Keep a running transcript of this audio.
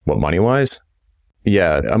What, money-wise?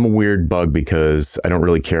 Yeah, I'm a weird bug because I don't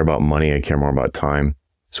really care about money. I care more about time.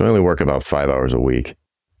 So I only work about 5 hours a week.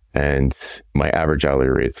 And my average hourly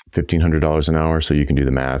rate's $1,500 an hour, so you can do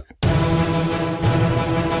the math.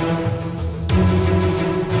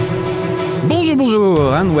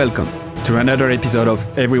 Bonjour, and welcome to another episode of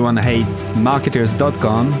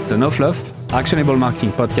EveryoneHatesMarketers.com, the no-fluff, actionable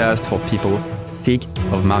marketing podcast for people sick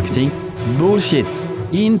of marketing bullshit.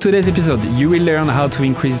 In today's episode, you will learn how to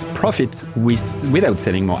increase profit without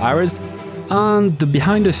selling more hours, and the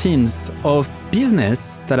behind the scenes of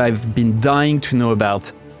business that I've been dying to know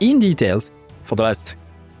about in details for the last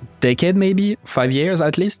decade, maybe 5 years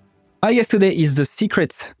at least. My guest today is the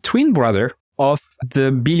secret twin brother of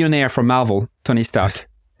the billionaire from Marvel, Tony Stark.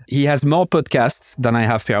 He has more podcasts than I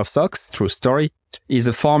have pair of socks, true story. He's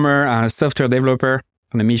a farmer and a software developer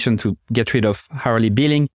on a mission to get rid of hourly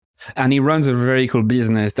billing. And he runs a very cool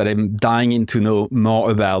business that I'm dying to know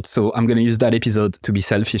more about. So I'm going to use that episode to be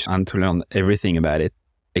selfish and to learn everything about it.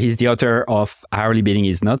 He's the author of Hourly Billing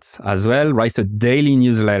is Nuts as well, writes a daily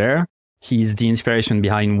newsletter. He's the inspiration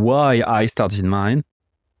behind why I started mine.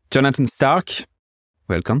 Jonathan Stark,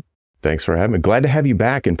 welcome. Thanks for having me. Glad to have you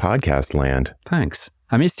back in podcast land. Thanks.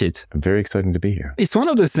 I missed it. I'm very excited to be here. It's one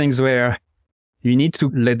of those things where you need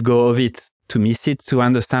to let go of it to miss it, to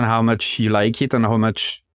understand how much you like it and how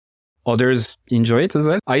much others enjoy it as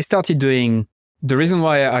well. I started doing, the reason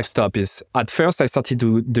why I stopped is at first I started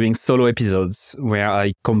doing solo episodes where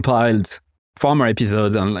I compiled former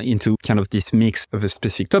episodes into kind of this mix of a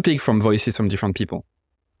specific topic from voices from different people.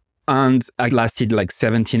 And I lasted like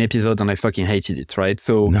 17 episodes and I fucking hated it, right?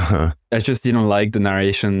 So I just didn't like the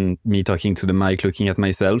narration, me talking to the mic, looking at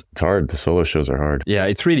myself. It's hard. The solo shows are hard. Yeah,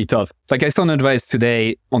 it's really tough. Like I saw an advice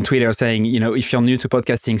today on Twitter saying, if you're new to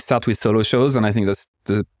podcasting, start with solo shows. And I think that's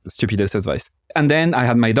the stupidest advice. And then I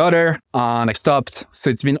had my daughter and I stopped.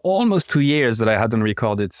 So it's been almost 2 years that I hadn't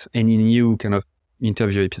recorded any new kind of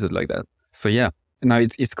interview episode like that. So yeah, now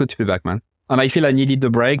it's good to be back, man. And I feel I needed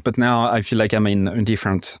the break, but now I feel like I'm in a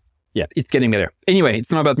different... Yeah, it's getting better. Anyway,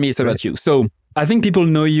 it's not about me, it's about you. So I think people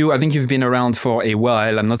know you. I think you've been around for a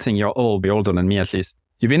while. I'm not saying you're old, you're older than me at least.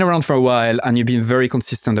 You've been around for a while and you've been very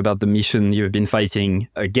consistent about the mission you've been fighting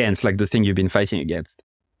against, like the thing you've been fighting against.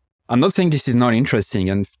 I'm not saying this is not interesting,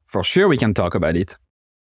 and for sure we can talk about it.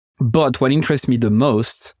 But what interests me the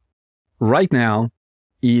most right now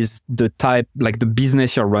is the type, like the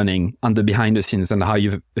business you're running and the behind the scenes and how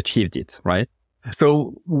you've achieved it, right?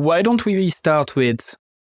 So why don't we start with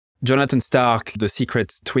Jonathan Stark, the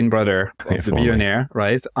secret twin brother of the billionaire,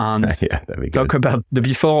 right? And talk about the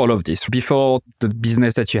before all of this, before the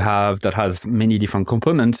business that you have that has many different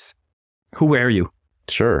components. Who were you?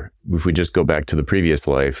 Sure. If we just go back to the previous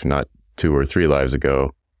life, not 2 or 3 lives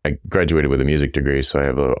ago, I graduated with a music degree. So I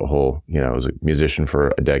have a whole, I was a musician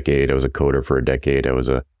for a decade. I was a coder for a decade. I was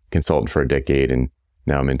a consultant for a decade. And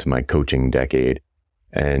now I'm into my coaching decade.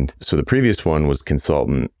 And so the previous one was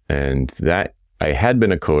consultant, and that I had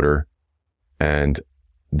been a coder, and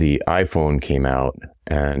the iPhone came out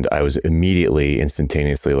and I was immediately,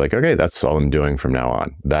 instantaneously like, okay, that's all I'm doing from now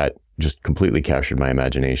on. That just completely captured my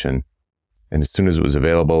imagination. And as soon as it was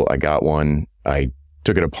available, I got one. I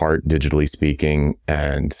took it apart, digitally speaking,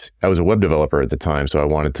 and I was a web developer at the time. So I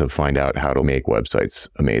wanted to find out how to make websites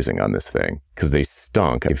amazing on this thing because they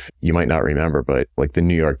stunk. If you might not remember, but like the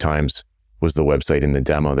New York Times was the website in the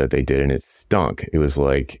demo that they did, and it stunk. It was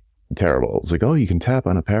like terrible. It's like, oh, you can tap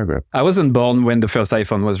on a paragraph. I wasn't born when the first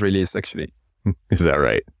iPhone was released, actually. Is that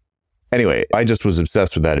right? Anyway, I just was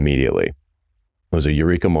obsessed with that immediately. It was a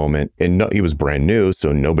eureka moment. And it was brand new,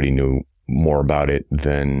 so nobody knew more about it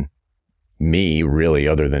than me, really,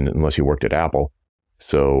 other than unless you worked at Apple.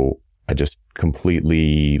 So I just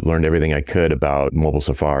completely learned everything I could about mobile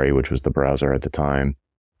Safari, which was the browser at the time.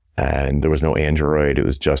 And there was no Android. It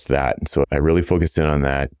was just that. And so I really focused in on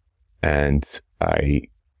that. And I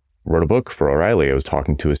wrote a book for O'Reilly. I was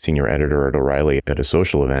talking to a senior editor at O'Reilly at a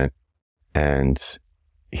social event, and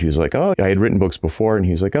he was like, oh, I had written books before. And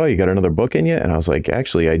he was like, oh, you got another book in you? And I was like,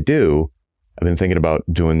 actually, I do. I've been thinking about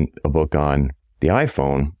doing a book on the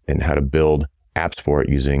iPhone and how to build apps for it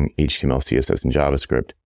using HTML, CSS, and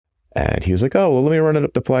JavaScript. And he was like, oh, well, let me run it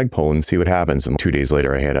up the flagpole and see what happens. And 2 days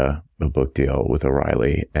later, I had a book deal with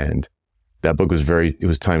O'Reilly, and that book was it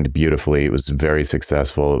was timed beautifully. It was very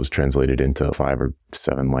successful. It was translated into 5 or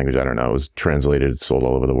 7 languages. I don't know. It was translated, sold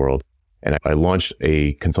all over the world. And I launched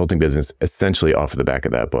a consulting business essentially off of the back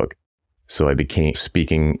of that book. So I began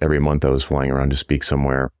speaking every month. I was flying around to speak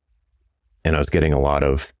somewhere. And I was getting a lot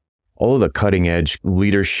of all of the cutting edge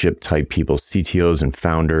leadership type people, CTOs and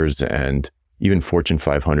founders, and even Fortune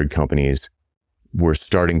 500 companies were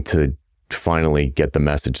starting to finally get the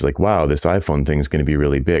message like, wow, this iPhone thing is going to be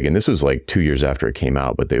really big. And this was like 2 years after it came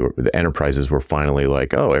out, but the enterprises were finally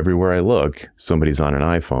like, oh, everywhere I look, somebody's on an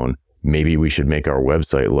iPhone. Maybe we should make our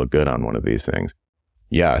website look good on one of these things.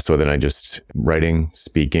 Yeah. So then I just writing,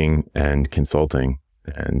 speaking, and consulting,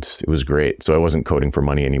 and it was great. So I wasn't coding for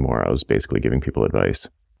money anymore. I was basically giving people advice.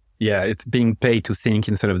 Yeah, it's being paid to think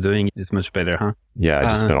instead of doing is much better, huh? Yeah, I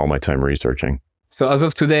just spent all my time researching. So as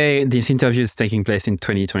of today, this interview is taking place in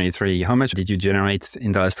 2023. How much did you generate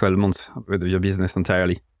in the last 12 months with your business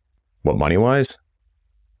entirely? What, money-wise?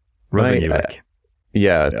 Revenue,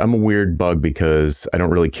 yeah, I'm a weird bug because I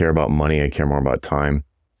don't really care about money. I care more about time.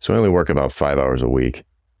 So I only work about 5 hours a week.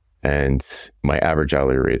 And my average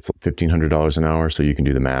hourly rate's $1,500 an hour, so you can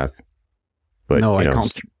do the math. But no, I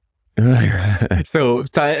can't. So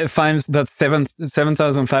times that's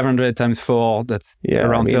 7,500 times 4. That's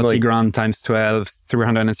around 30 grand times 12,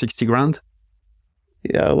 360 grand.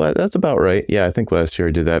 Yeah, that's about right. Yeah, I think last year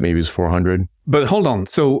I did that. Maybe it was 400. But hold on.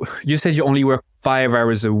 So you said you only work 5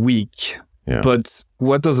 hours a week. Yeah. But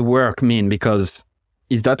what does work mean? Because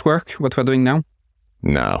is that work, what we're doing now?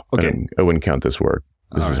 No. Okay. I wouldn't count this work.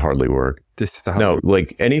 This is hardly work. This is no,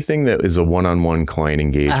 like anything that is a one-on-one client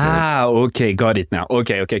engagement. Ah, okay. Got it now.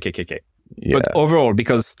 Okay. Yeah. But overall,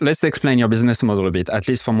 because let's explain your business model a bit, at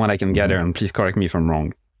least from what I can gather, and please correct me if I'm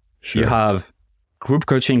wrong. Sure. You have group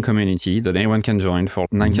coaching community that anyone can join for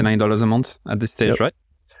 $99 a month at this stage, right?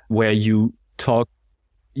 Where you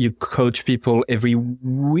coach people every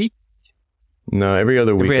week? No, every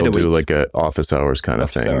other week I'll do like a office hours kind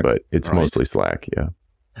of thing, but it's mostly Slack, yeah.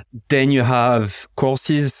 Then you have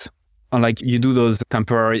courses, and like you do those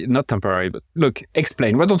not temporary, but look,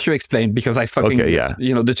 explain. Why don't you explain? Because I fucking,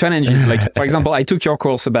 the challenge is like, for example, I took your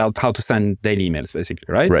course about how to send daily emails, basically,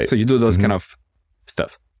 right? Right. So you do those kind of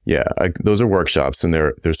stuff. Yeah, those are workshops, and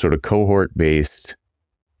they're sort of cohort-based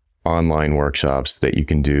online workshops that you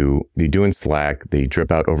can do. You do in Slack, they drip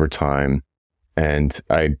out over time, and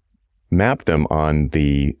I map them on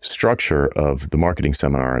the structure of the marketing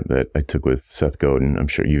seminar that I took with Seth Godin. I'm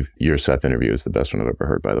sure your Seth interview is the best one I've ever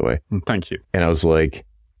heard, by the way. Thank you. And I was like,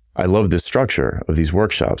 I love this structure of these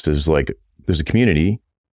workshops. There's a community,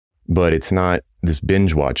 but it's not this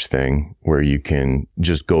binge watch thing where you can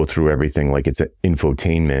just go through everything like it's an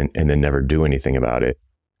infotainment and then never do anything about it.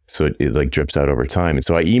 So it like drips out over time. And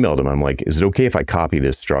so I emailed him. I'm like, is it okay if I copy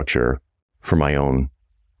this structure for my own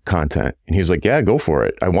content? And he was like, yeah, go for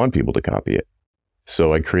it. I want people to copy it.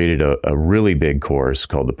 So I created a really big course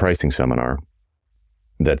called the Pricing Seminar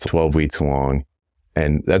that's 12 weeks long.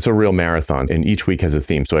 And that's a real marathon. And each week has a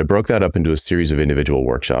theme. So I broke that up into a series of individual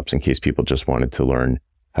workshops in case people just wanted to learn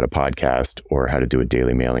how to podcast or how to do a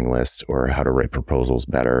daily mailing list or how to write proposals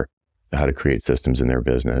better, how to create systems in their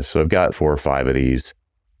business. So I've got 4 or 5 of these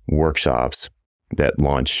workshops that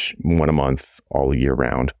launch one a month all year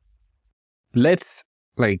round. Let's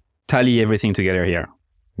tally everything together here.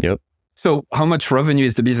 Yep. So how much revenue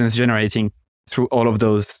is the business generating through all of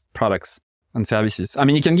those products and services? I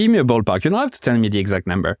mean, you can give me a ballpark. You don't have to tell me the exact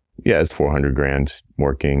number. Yeah, it's 400 grand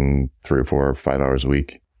working 3 or 4 or 5 hours a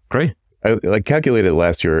week. Great. I calculated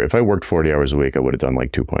last year, if I worked 40 hours a week, I would have done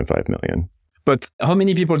like 2.5 million. But how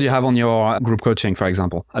many people do you have on your group coaching, for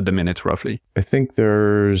example, at the minute, roughly? I think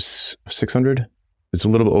there's 600. It's a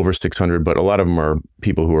little bit over 600, but a lot of them are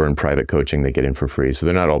people who are in private coaching. They get in for free. So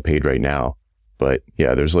they're not all paid right now. But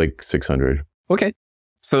yeah, there's like 600. Okay.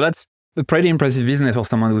 So that's a pretty impressive business for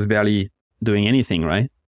someone who's barely doing anything,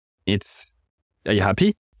 right? Are you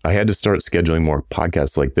happy? I had to start scheduling more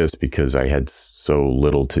podcasts like this because I had so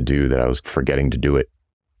little to do that I was forgetting to do it.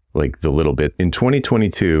 Like the little bit. In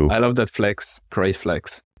 2022... I love that flex. Great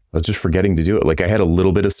flex. I was just forgetting to do it. Like I had a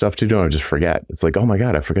little bit of stuff to do and I would just forget. It's like, oh my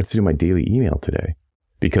God, I forgot to do my daily email today.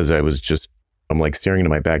 Because I'm like staring into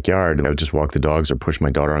my backyard and I would just walk the dogs or push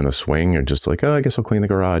my daughter on the swing or just like, oh, I guess I'll clean the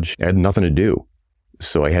garage. I had nothing to do.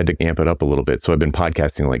 So I had to amp it up a little bit. So I've been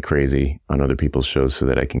podcasting like crazy on other people's shows so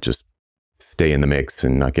that I can just stay in the mix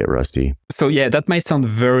and not get rusty. So yeah, that might sound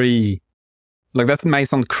that might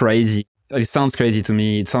sound crazy. It sounds crazy to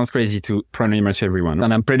me. It sounds crazy to pretty much everyone.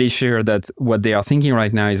 And I'm pretty sure that what they are thinking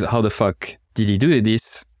right now is, how the fuck did he do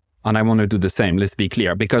this? And I want to do the same. Let's be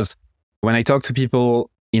clear. Because when I talk to people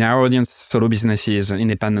in our audience, solo businesses,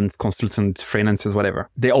 independent consultants, freelancers, whatever,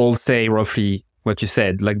 they all say roughly what you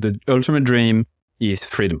said. Like the ultimate dream is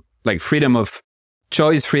freedom. Like freedom of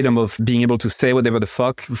choice, freedom of being able to say whatever the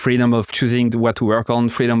fuck, freedom of choosing what to work on,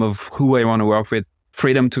 freedom of who I want to work with,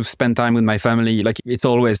 freedom to spend time with my family. Like it's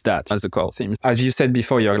always that as the core theme. As you said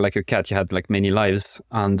before, you're like a cat. You had like many lives,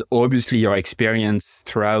 and obviously your experience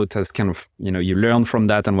throughout has kind of, you learn from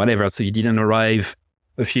that and whatever. So you didn't arrive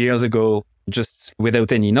a few years ago just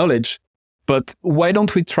without any knowledge. But why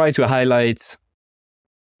don't we try to highlight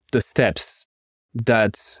the steps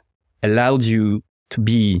that allowed you to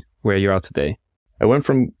be where you are today? I went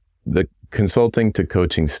from the consulting to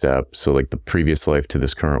coaching step. So like the previous life to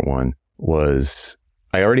this current one was,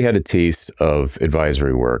 I already had a taste of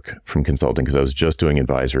advisory work from consulting because I was just doing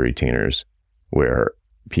advisory retainers where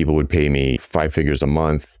people would pay me 5 figures a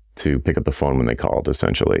month to pick up the phone when they called,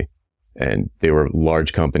 essentially. And they were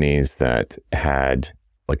large companies that had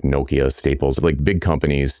like Nokia, Staples, like big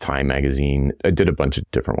companies, Time Magazine. I did a bunch of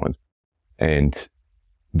different ones. And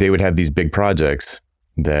they would have these big projects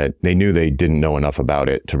that they knew they didn't know enough about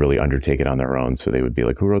it to really undertake it on their own. So they would be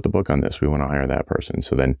like, who wrote the book on this? We want to hire that person.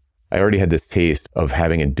 So then I already had this taste of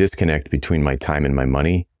having a disconnect between my time and my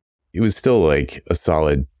money. It was still like a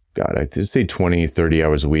solid, God, I'd say 20, 30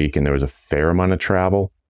 hours a week. And there was a fair amount of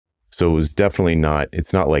travel. So it was definitely not,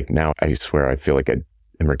 it's not like now I swear I feel like I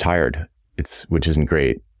am retired. Which isn't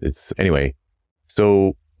great. Anyway.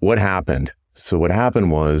 So what happened? So what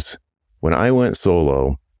happened was when I went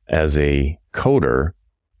solo as a coder,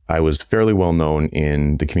 I was fairly well known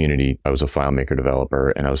in the community. I was a FileMaker developer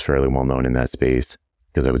and I was fairly well known in that space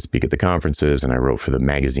because I would speak at the conferences and I wrote for the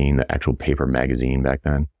magazine, the actual paper magazine back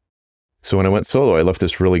then. So when I went solo, I left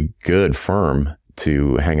this really good firm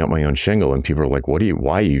to hang up my own shingle and people were like,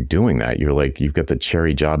 why are you doing that? You're like, you've got the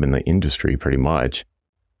cherry job in the industry pretty much.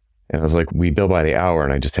 And I was like, we bill by the hour.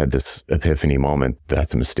 And I just had this epiphany moment.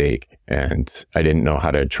 That's a mistake. And I didn't know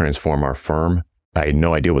how to transform our firm. I had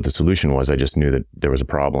no idea what the solution was. I just knew that there was a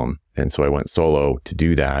problem. And so I went solo to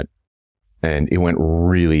do that. And it went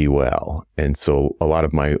really well. And so a lot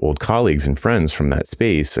of my old colleagues and friends from that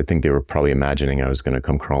space, I think they were probably imagining I was going to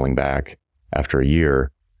come crawling back after a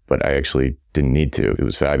year, but I actually didn't need to. It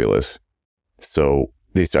was fabulous. So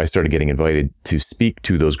I started getting invited to speak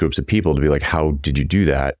to those groups of people to be like, how did you do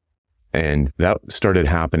that? And that started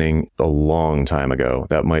happening a long time ago.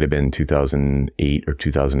 That might have been 2008 or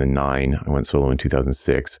 2009. I went solo in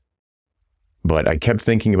 2006. But I kept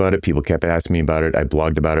thinking about it. People kept asking me about it. I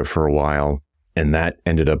blogged about it for a while. And that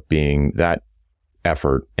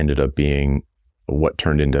effort ended up being what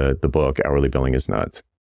turned into the book, Hourly Billing is Nuts.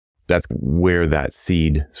 That's where that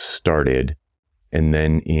seed started. And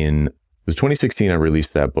then it was 2016, I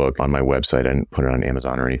released that book on my website. I didn't put it on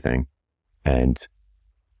Amazon or anything. And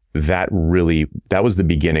that was the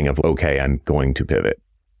beginning of, okay, I'm going to pivot.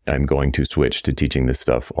 I'm going to switch to teaching this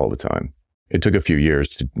stuff all the time. It took a few years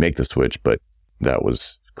to make the switch, but that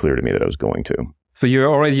was clear to me that I was going to. So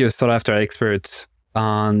you're already a sought-after expert.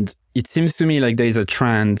 And it seems to me like there is a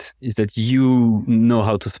trend, is that you know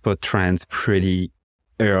how to spot trends pretty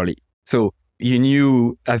early. So you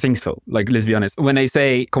knew, I think so. Like, let's be honest. When I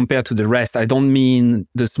say compared to the rest, I don't mean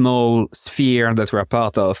the small sphere that we're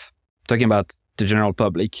part of. I'm talking about the general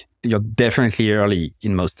public. You're definitely early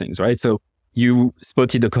in most things, right? So you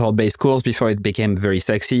spotted the cohort-based course before it became very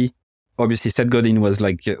sexy. Obviously, Seth Godin was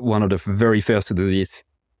like one of the very first to do this.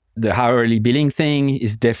 The hourly billing thing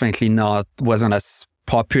is definitely wasn't as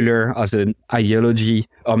popular as an ideology.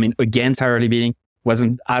 I mean, against hourly billing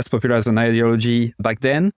wasn't as popular as an ideology back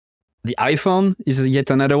then. The iPhone is yet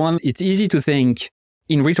another one. It's easy to think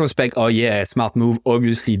in retrospect, oh yeah, smart move,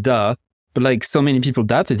 obviously, duh. But like so many people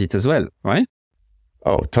doubted it as well, right?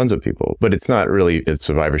 Oh, tons of people. But it's not really a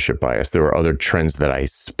survivorship bias. There were other trends that I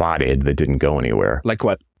spotted that didn't go anywhere. Like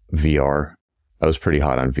what? VR. I was pretty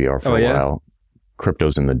hot on VR for a while.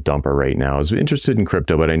 Crypto's in the dumper right now. I was interested in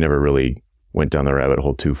crypto, but I never really went down the rabbit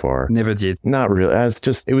hole too far. Never did. Not really.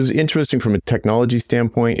 It was interesting from a technology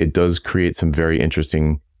standpoint. It does create some very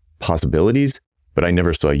interesting possibilities, but I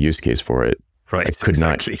never saw a use case for it. Right. I could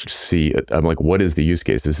not see it. I'm like, what is the use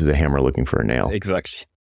case? This is a hammer looking for a nail. Exactly.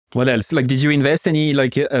 What else? Like, did you invest any,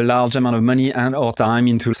 like a large amount of money and or time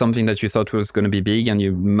into something that you thought was going to be big and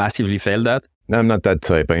you massively failed at? No, I'm not that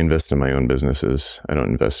type. I invest in my own businesses. I don't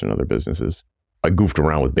invest in other businesses. I goofed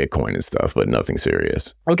around with Bitcoin and stuff, but nothing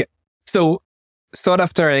serious. Okay. So sought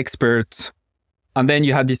after expert, and then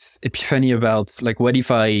you had this epiphany about like, what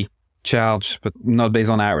if I charge, but not based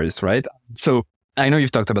on hours, right? So I know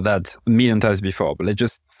you've talked about that a million times before, but let's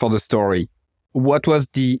just, for the story, what was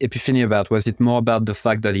the epiphany about? Was it more about the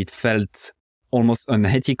fact that it felt almost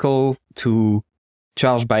unethical to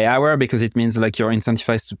charge by hour because it means like you're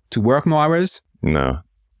incentivized to work more hours? No,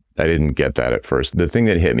 I didn't get that at first. The thing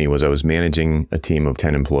that hit me was I was managing a team of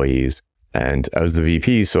 10 employees and I was the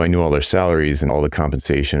VP, so I knew all their salaries and all the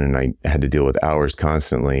compensation and I had to deal with hours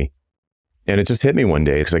constantly. And it just hit me one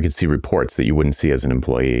day because I could see reports that you wouldn't see as an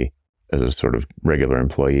employee, as a sort of regular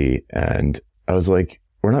employee. And I was like,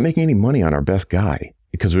 we're not making any money on our best guy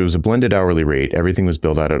because it was a blended hourly rate. Everything was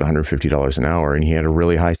billed out at $150 an hour and he had a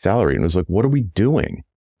really high salary. And it was like, what are we doing?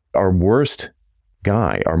 our worst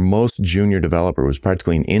guy, our most junior developer, was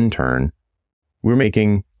practically an intern. We were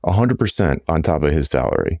making 100% on top of his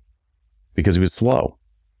salary because he was slow.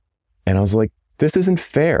 And I was like, this isn't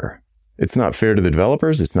fair. It's not fair to the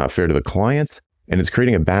developers. It's not fair to the clients. And it's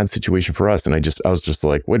creating a bad situation for us. And I was just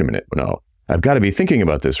like, wait a minute. No, I've got to be thinking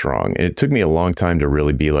about this wrong. And it took me a long time to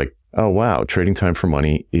really be like, oh, wow, trading time for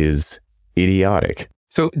money is idiotic.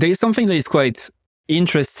 So there is something that is quite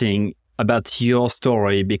interesting about your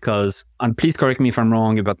story because, and please correct me if I'm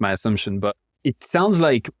wrong about my assumption, but it sounds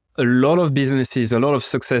like a lot of businesses, a lot of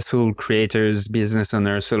successful creators, business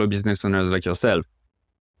owners, solo business owners like yourself,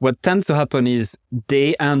 what tends to happen is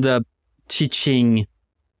they end up teaching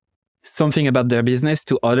something about their business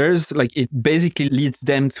to others. Like it basically leads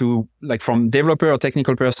them to, like, from developer or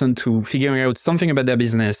technical person to figuring out something about their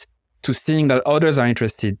business to seeing that others are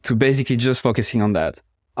interested to basically just focusing on that.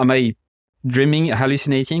 Am I dreaming,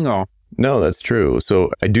 hallucinating, or? No, that's true. So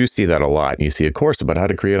I do see that a lot. You see a course about how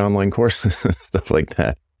to create online courses and stuff like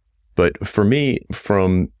that. But for me,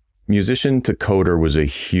 from musician to coder was a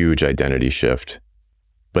huge identity shift.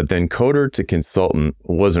 But then coder to consultant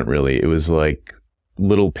wasn't really. It was like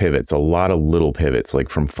little pivots, a lot of little pivots, like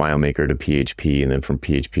from FileMaker to PHP, and then from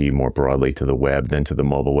PHP more broadly to the web, then to the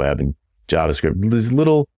mobile web and JavaScript. These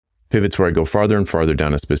little pivots where I go farther and farther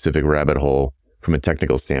down a specific rabbit hole from a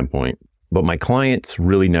technical standpoint. But my clients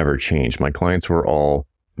really never changed. My clients were all,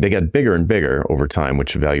 they got bigger and bigger over time,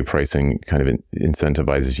 which value pricing kind of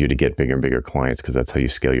incentivizes you to get bigger and bigger clients because that's how you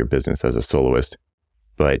scale your business as a soloist.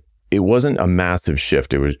 But it wasn't a massive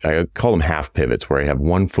shift. It was, I call them half pivots, where I have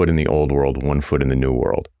 1 foot in the old world, 1 foot in the new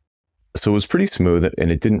world. So it was pretty smooth, and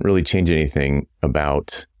it didn't really change anything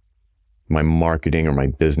about my marketing or my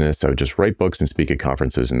business. I would just write books and speak at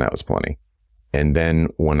conferences, and that was plenty. And then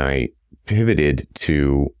when I pivoted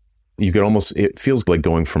to, you could almost, it feels like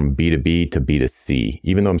going from B2B to B2C,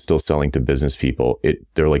 even though I'm still selling to business people,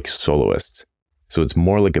 they're like soloists. So it's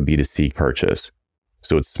more like a B2C purchase.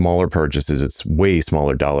 So it's smaller purchases, it's way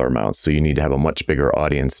smaller dollar amounts. So you need to have a much bigger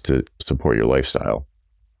audience to support your lifestyle.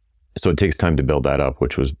 So it takes time to build that up,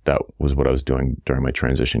 that was what I was doing during my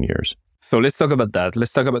transition years. So let's talk about that.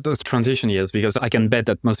 Let's talk about those transition years, because I can bet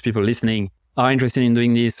that most people listening are interested in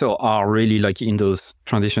doing this or are really like in those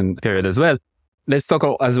transition period as well. Let's talk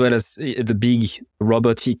as well as the big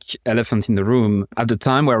robotic elephant in the room. At the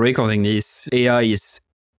time we're recording this, AI is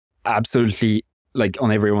absolutely like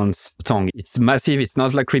on everyone's tongue. It's massive. It's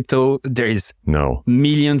not like crypto. There is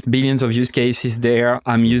millions, billions of use cases there.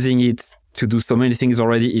 I'm using it to do so many things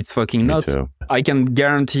already. It's fucking nuts. Me too. I can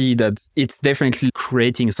guarantee that it's definitely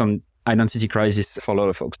creating some identity crisis for a lot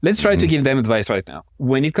of folks. Let's try to give them advice right now.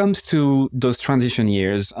 When it comes to those transition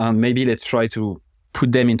years, and maybe let's try to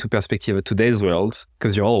put them into perspective of today's world,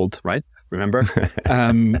 because you're old, right? Remember?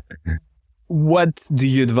 What do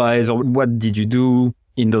you advise, or what did you do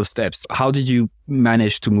in those steps? How did you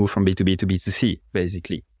manage to move from B2B to B2C,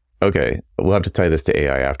 basically? Okay, we'll have to tie this to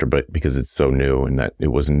AI after, but because it's so new and that it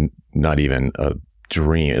wasn't not even a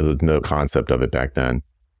dream, it was no concept of it back then.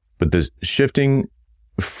 But this shifting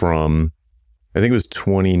from, I think it was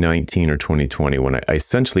 2019 or 2020, when I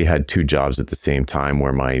essentially had 2 jobs at the same time,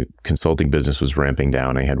 where my consulting business was ramping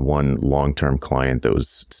down. I had one long-term client that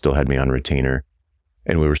still had me on retainer,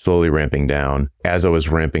 and we were slowly ramping down. As I was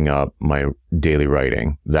ramping up my daily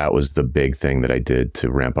writing, that was the big thing that I did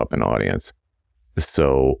to ramp up an audience.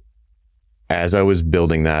 So as I was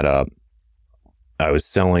building that up, I was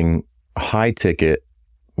selling high-ticket,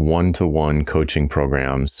 one-to-one coaching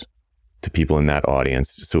programs to people in that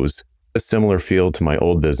audience. So it was a similar feel to my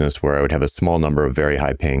old business, where I would have a small number of very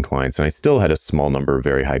high-paying clients, and I still had a small number of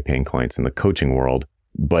very high-paying clients in the coaching world.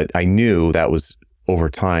 But I knew that was, over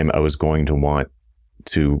time, I was going to want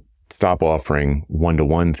to stop offering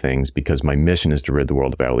one-to-one things, because my mission is to rid the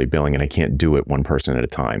world of hourly billing, and I can't do it one person at a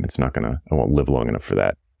time. I won't live long enough for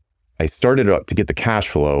that. I started up to get the cash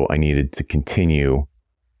flow. I needed to continue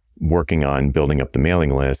working on building up the mailing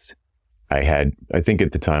list. I think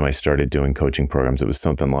at the time I started doing coaching programs, it was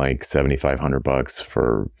something like $7,500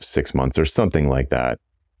 for 6 months or something like that.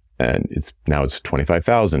 And now it's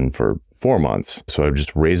 $25,000 for 4 months. So I would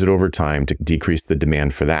just raise it over time to decrease the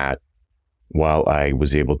demand for that, while I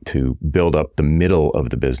was able to build up the middle of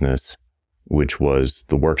the business, which was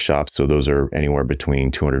the workshops. So those are anywhere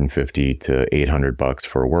between $250 to $800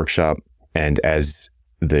 for a workshop. And as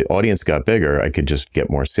the audience got bigger, I could just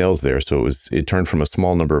get more sales there. So it turned from a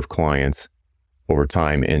small number of clients over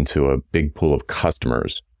time into a big pool of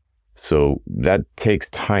customers. So that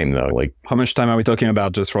takes time, though. Like, how much time are we talking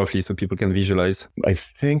about, just roughly, so people can visualize? I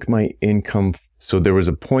think my income, so there was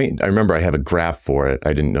a point, I remember I have a graph for it.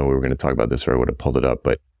 I didn't know we were going to talk about this, or I would have pulled it up,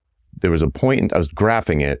 but there was a point, I was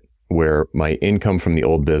graphing it where my income from the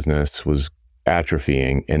old business was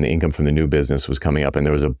atrophying and the income from the new business was coming up. And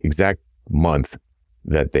there was an exact month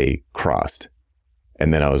that they crossed.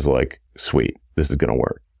 And then I was like, sweet, this is going to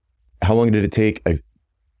work. How long did it take?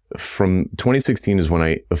 From 2016 is when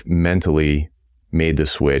I mentally made the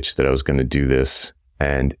switch that I was going to do this.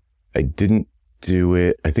 And I didn't do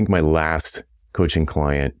it. I think my last coaching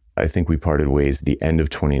client, I think we parted ways at the end of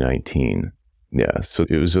 2019. Yeah. So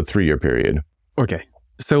it was a 3-year period. Okay.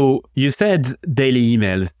 So you said daily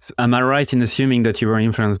emails. Am I right in assuming that you were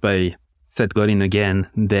influenced by Seth Godin again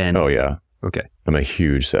then? Oh, yeah. Okay. I'm a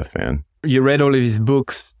huge Seth fan. You read all of his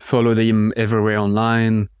books, followed him everywhere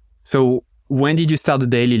online. So when did you start the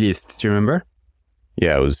daily list? Do you remember?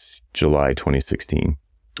 Yeah, it was July 2016.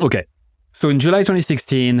 Okay. So in July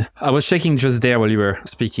 2016, I was checking just there while you were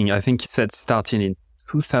speaking. I think you said starting in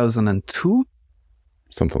 2002?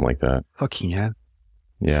 Something like that. Fucking hell.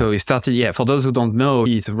 Yeah. So he started, for those who don't know,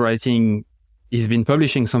 he's been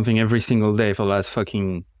publishing something every single day for the last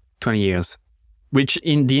fucking 20 years. Which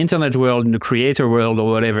in the internet world, in the creator world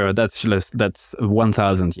or whatever, that's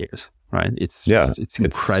 1,000 years, right? It's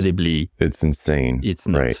incredibly... It's insane. It's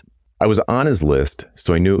nuts. Right. I was on his list,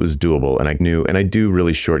 so I knew it was doable. And I do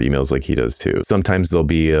really short emails like he does too. Sometimes there'll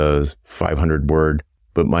be a 500 word,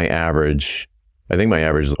 but I think my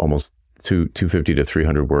average is almost 250 to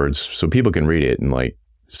 300 words. So people can read it in like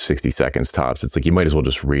 60 seconds tops. It's like, you might as well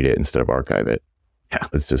just read it instead of archive it. Yeah.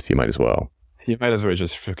 It's just, you might as well. You might as well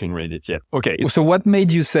just fucking read it. Yeah. Okay. So what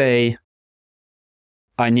made you say,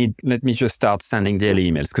 let me just start sending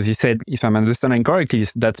daily emails? Because you said, if I'm understanding correctly,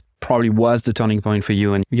 that probably was the turning point for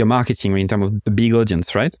you and your marketing in terms of the big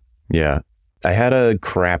audience, right? Yeah. I had a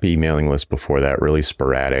crappy mailing list before that, really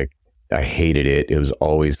sporadic. I hated it. It was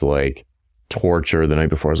always like torture the night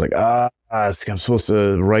before. I was like, I'm supposed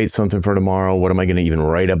to write something for tomorrow. What am I going to even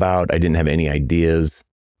write about? I didn't have any ideas.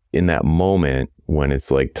 In that moment, when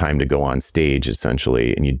it's like time to go on stage,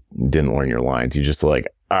 essentially, and you didn't learn your lines, you just like,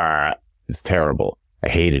 it's terrible. I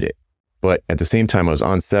hated it. But at the same time, I was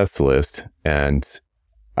on Seth's list and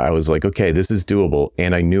I was like, okay, this is doable.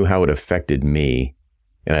 And I knew how it affected me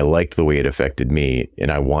and I liked the way it affected me.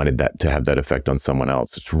 And I wanted that to have that effect on someone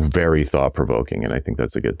else. It's very thought provoking. And I think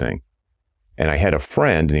that's a good thing. And I had a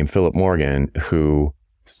friend named Philip Morgan who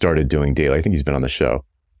started doing daily. I think he's been on the show.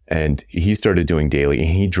 And he started doing daily and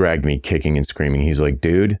he dragged me kicking and screaming. He's like,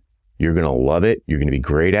 dude, you're going to love it. You're going to be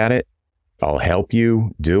great at it. I'll help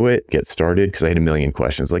you do it, get started. Because I had a million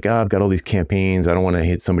questions like, I've got all these campaigns. I don't want to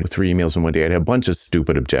hit somebody with 3 emails in one day. I had a bunch of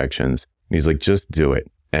stupid objections. And he's like, just do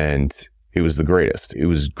it. And it was the greatest. It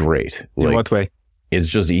was great. In what way? It's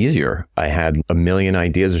just easier. I had a million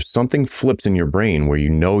ideas. There's something flips in your brain where you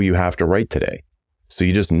know you have to write today. So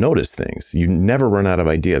you just notice things. You never run out of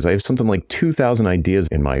ideas. I have something like 2,000 ideas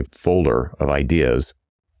in my folder of ideas.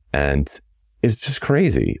 And it's just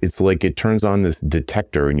crazy. It's like it turns on this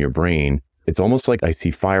detector in your brain. It's almost like I see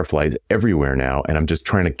fireflies everywhere now. And I'm just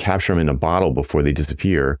trying to capture them in a bottle before they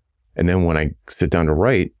disappear. And then when I sit down to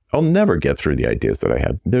write, I'll never get through the ideas that I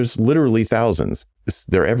have. There's literally thousands.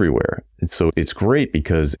 They're everywhere. And so it's great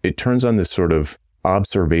because it turns on this sort of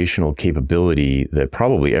observational capability that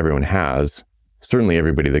probably everyone has. Certainly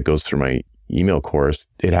everybody that goes through my email course,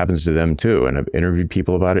 it happens to them too. And I've interviewed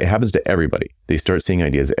people about it. It happens to everybody. They start seeing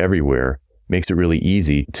ideas everywhere. Makes it really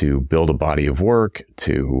easy to build a body of work,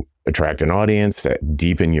 to attract an audience, to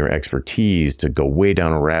deepen your expertise, to go way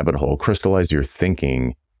down a rabbit hole, crystallize your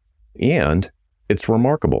thinking. And it's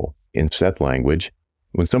remarkable in Seth language.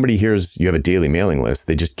 When somebody hears you have a daily mailing list,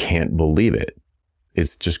 they just can't believe it.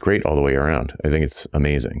 It's just great all the way around. I think it's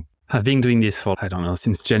amazing. I've been doing this for,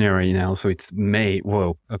 since January now. So it's May.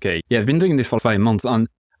 Whoa. Okay. Yeah, I've been doing this for 5 months. And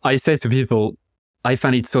I say to people, I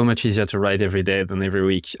find it so much easier to write every day than every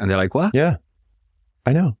week. And they're like, what? Yeah,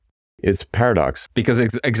 I know. It's paradox. Because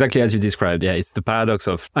exactly as you described, yeah, it's the paradox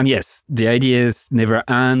of, and yes, the ideas never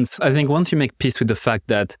end. I think once you make peace with the fact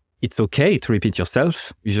that it's okay to repeat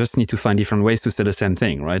yourself, you just need to find different ways to say the same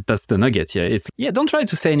thing, right? That's the nugget. Yeah, don't try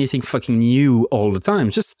to say anything fucking new all the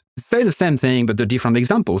time. Just say the same thing, but a different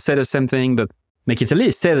example. Say the same thing, but make it a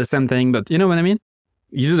list. Say the same thing, but you know what I mean?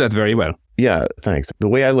 You do that very well. Yeah, thanks. The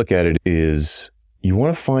way I look at it is you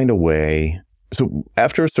want to find a way. So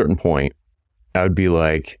after a certain point, I would be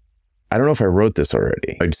like, I don't know if I wrote this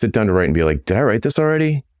already. I'd sit down to write and be like, did I write this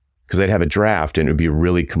already? Because I'd have a draft and it would be a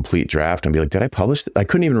really complete draft and be like, did I publish it? I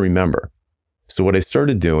couldn't even remember. So what I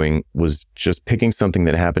started doing was just picking something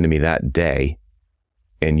that happened to me that day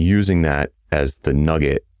and using that as the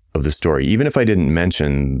nugget of the story. Even if I didn't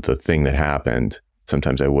mention the thing that happened,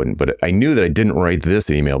 sometimes I wouldn't, but I knew that I didn't write this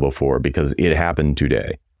email before because it happened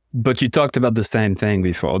today. But you talked about the same thing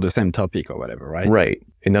before, the same topic or whatever, right? Right.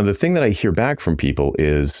 And now the thing that I hear back from people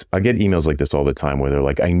is I get emails like this all the time where they're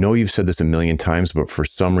like, I know you've said this a million times, but for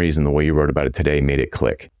some reason, the way you wrote about it today made it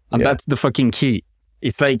click. And that's the fucking key.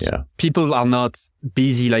 It's like people are not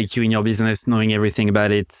busy like you in your business, knowing everything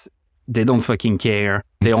about it. They don't fucking care.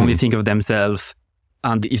 They only think of themselves.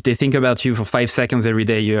 And if they think about you for 5 seconds every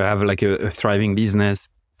day, you have like a thriving business.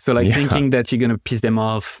 So like thinking that you're going to piss them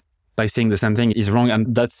off by saying the same thing is wrong.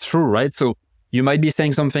 And that's true, right? So you might be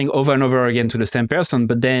saying something over and over again to the same person,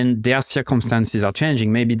 but then their circumstances are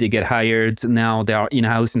changing. Maybe they get hired. Now they are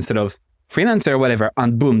in-house instead of freelancer or whatever.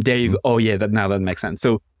 And boom, there you go. Oh yeah, now that makes sense.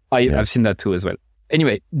 So I've seen that too as well.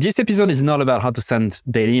 Anyway, this episode is not about how to send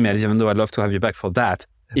daily emails, even though I'd love to have you back for that.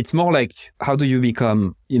 It's more like, how do you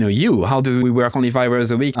become, you? How do we work only 5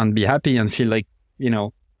 hours a week and be happy and feel like,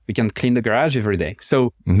 we can clean the garage every day?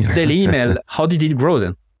 So daily email, how did it grow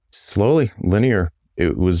then? Slowly, linear.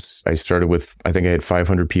 I started with, I think I had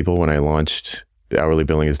 500 people when I launched Hourly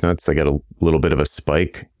Billing is Nuts. I got a little bit of a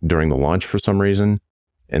spike during the launch for some reason.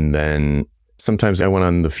 And then sometimes I went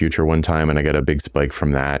on The Future one time and I got a big spike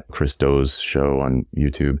from that, Chris Do's show on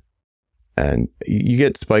YouTube. And you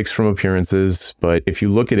get spikes from appearances, but if you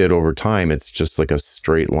look at it over time, it's just like a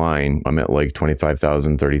straight line. I'm at like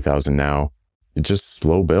 25,000, 30,000 now. It's just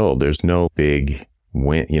slow build. There's no big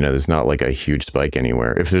win. There's not like a huge spike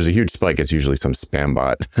anywhere. If there's a huge spike, it's usually some spam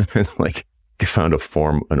bot. It's like they found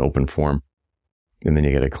an open form, and then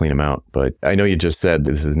you got to clean them out. But I know you just said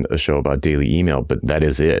this isn't a show about daily email, but that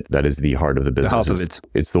is it. That is the heart of the business. The heart of it.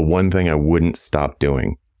 It's the one thing I wouldn't stop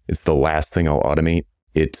doing. It's the last thing I'll automate.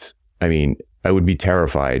 I would be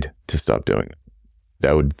terrified to stop doing it.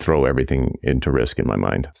 That would throw everything into risk in my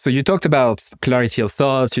mind. So you talked about clarity of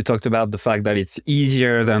thoughts. You talked about the fact that it's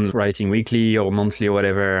easier than writing weekly or monthly or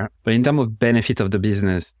whatever. But in terms of benefit of the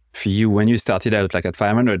business for you, when you started out like at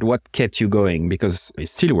 500, what kept you going? Because it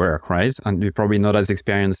still work, right? And you're probably not as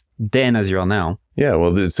experienced then as you are now. Yeah,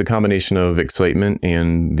 well, it's a combination of excitement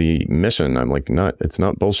and the mission. I'm like, it's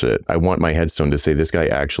not bullshit. I want my headstone to say this guy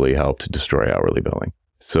actually helped destroy hourly billing.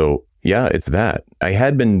 So yeah, it's that. I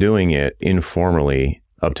had been doing it informally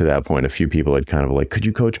up to that point. A few people had kind of like, could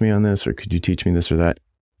you coach me on this? Or could you teach me this or that?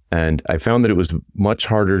 And I found that it was much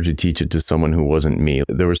harder to teach it to someone who wasn't me.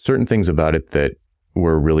 There were certain things about it that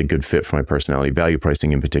were a really good fit for my personality. Value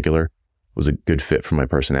pricing in particular was a good fit for my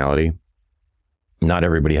personality. Not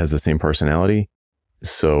everybody has the same personality.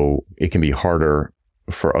 So it can be harder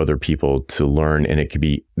for other people to learn. And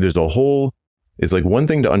it's like one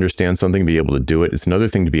thing to understand something, be able to do it. It's another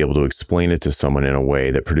thing to be able to explain it to someone in a way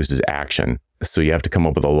that produces action. So you have to come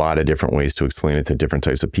up with a lot of different ways to explain it to different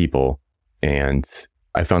types of people. And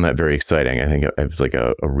I found that very exciting. I think I was like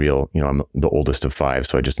a real, I'm the oldest of 5,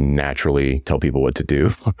 so I just naturally tell people what to do.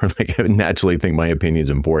 Or like I naturally think my opinion is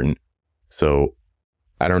important. So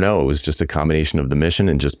I don't know, it was just a combination of the mission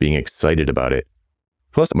and just being excited about it.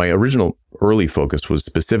 Plus, my original early focus was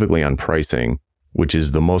specifically on pricing, which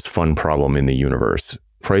is the most fun problem in the universe.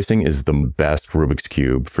 Pricing is the best Rubik's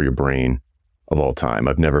Cube for your brain of all time.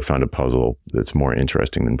 I've never found a puzzle that's more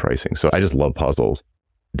interesting than pricing. So I just love puzzles.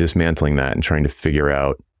 Dismantling that and trying to figure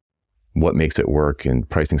out what makes it work and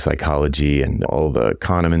pricing psychology and all the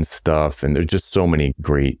Kahneman stuff. And there's just so many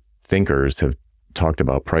great thinkers have talked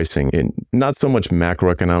about pricing in not so much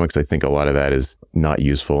macroeconomics. I think a lot of that is not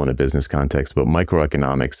useful in a business context, but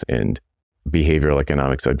microeconomics and behavioral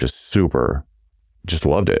economics, I've just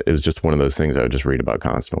loved it. It was just one of those things I would just read about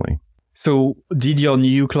constantly. So did your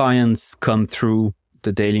new clients come through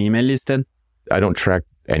the daily email list then? I don't track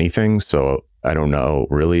anything, so I don't know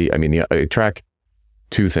really. I mean, I track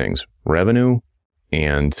 2 things, revenue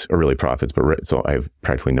or really profits, so I have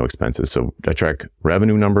practically no expenses. So I track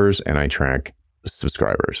revenue numbers and I track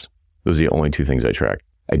subscribers. Those are the only 2 things I track.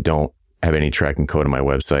 I don't have any tracking code on my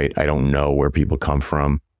website. I don't know where people come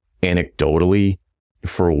from. Anecdotally,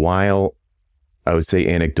 for a while, I would say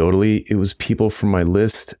anecdotally, it was people from my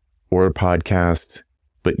list or a podcast,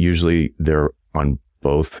 but usually they're on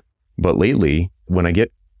both. But lately, when I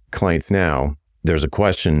get clients now, there's a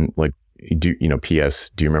question like, P.S.,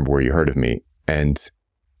 do you remember where you heard of me? And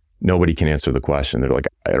nobody can answer the question. They're like,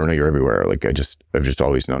 I don't know, you're everywhere. Like, I've just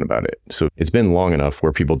always known about it. So it's been long enough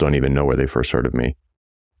where people don't even know where they first heard of me.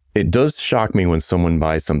 It does shock me when someone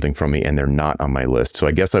buys something from me and they're not on my list. So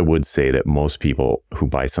I guess I would say that most people who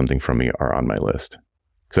buy something from me are on my list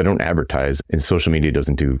because I don't advertise and social media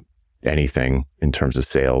doesn't do anything in terms of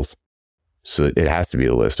sales. So it has to be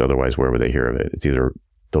the list. Otherwise, where would they hear of it? It's either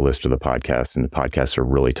the list or the podcast, and the podcasts are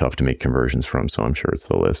really tough to make conversions from. So I'm sure it's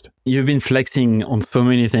the list. You've been flexing on so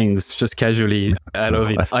many things just casually. I love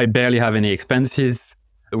it. I barely have any expenses,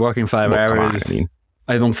 working 5 hours.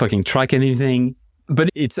 I don't fucking track anything. But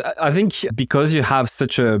I think because you have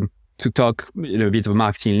such a, to talk a bit of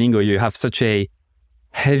marketing lingo, you have such a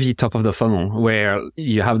heavy top of the funnel where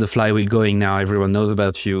you have the flywheel going now. Everyone knows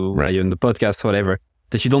about you, right? You're in the podcast, whatever,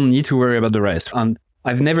 that you don't need to worry about the rest. And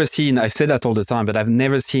I've never seen, I say that all the time, but I've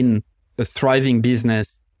never seen a thriving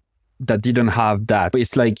business that didn't have that.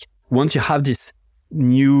 It's like once you have this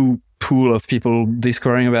new pool of people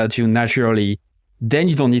discovering about you naturally, then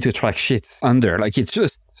you don't need to track shit under. Like it's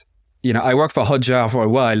just, I worked for Hotjar for a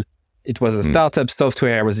while. It was a startup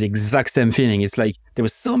software. It was the exact same feeling. It's like there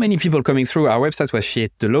was so many people coming through. Our website was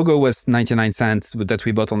shit. The logo was 99 cents that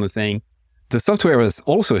we bought on the thing. The software was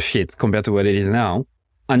also shit compared to what it is now.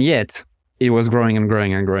 And yet it was growing and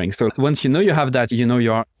growing and growing. So once you have that,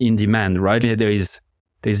 you're in demand, right? There's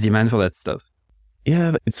demand for that stuff.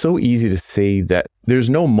 Yeah, it's so easy to say that. There's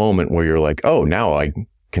no moment where you're like, oh, now I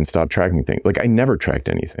can stop tracking things. Like I never tracked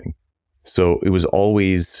anything. So it was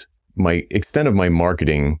always my extent of my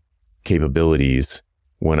marketing capabilities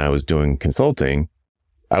when I was doing consulting.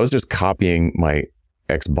 I was just copying my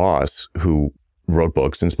ex-boss who wrote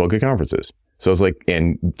books and spoke at conferences. So I was like,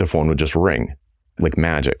 and the phone would just ring like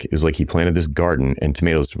magic. It was like he planted this garden and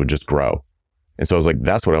tomatoes would just grow. And so I was like,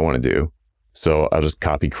 that's what I want to do. So I'll just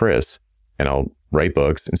copy Chris and I'll write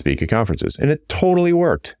books and speak at conferences. And it totally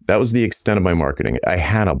worked. That was the extent of my marketing. I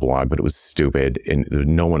had a blog, but it was stupid and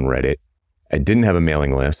no one read it. I didn't have a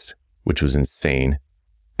mailing list, which was insane.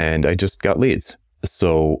 And I just got leads.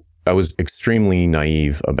 So I was extremely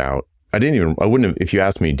naive about, I wouldn't have, if you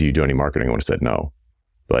asked me, do you do any marketing? I would have said no,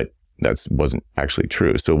 but that wasn't actually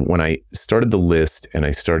true. So when I started the list and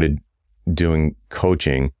I started doing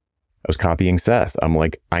coaching, I was copying Seth. I'm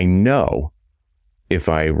like, I know if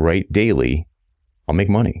I write daily, I'll make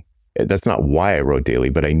money. That's not why I wrote daily,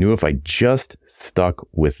 but I knew if I just stuck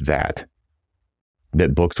with that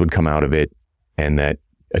books would come out of it and that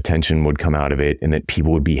attention would come out of it and that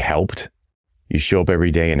people would be helped. You show up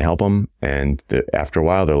every day and help them. And after a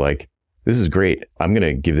while, they're like, this is great. I'm going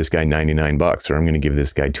to give this guy $99 or I'm going to give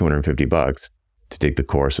this guy $250 to take the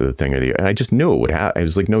course or the thing or the, and I just knew it would happen. It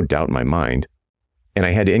was like no doubt in my mind. And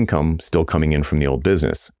I had income still coming in from the old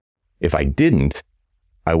business. If I didn't,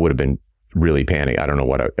 I would have been really panicked. I don't know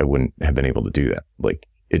what I wouldn't have been able to do that. Like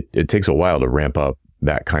it takes a while to ramp up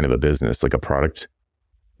that kind of a business, like a product.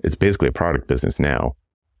 It's basically a product business now.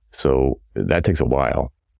 So that takes a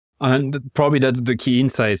while. And probably that's the key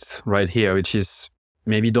insight right here, which is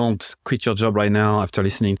maybe don't quit your job right now after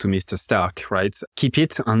listening to Mr. Stark, right? Keep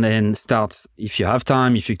it and then start, if you have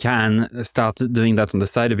time, if you can, start doing that on the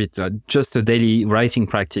side of it, just a daily writing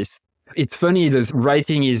practice. It's funny that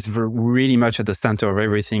writing is really much at the center of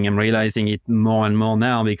everything. I'm realizing it more and more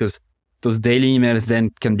now because those daily emails then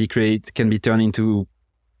can be turned into,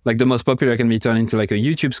 like the most popular can be turned into like a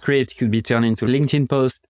YouTube script, it could be turned into a LinkedIn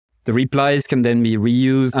post. The replies can then be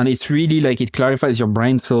reused. And it's really like it clarifies your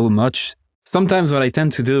brain so much. Sometimes what I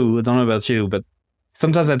tend to do, I don't know about you, but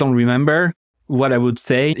sometimes I don't remember what I would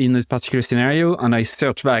say in a particular scenario. And I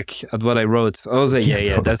search back at what I wrote. I was like,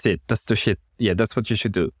 yeah, that's it. That's the shit. Yeah, that's what you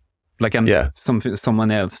should do. Like I'm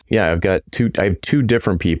someone else. Yeah, I have two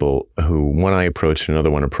different people who, one I approached,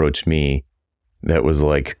 another one approached me that was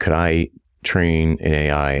like, could I train an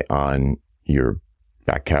AI on your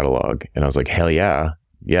back catalog? And I was like, hell yeah,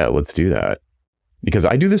 let's do that. Because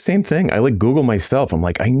I do the same thing. I like Google myself. I'm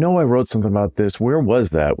like, I know I wrote something about this. Where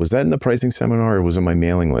was that? Was that in the pricing seminar or was it my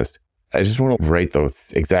mailing list? I just want to write the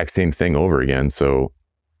exact same thing over again. So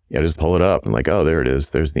yeah, just pull it up and like, oh, there it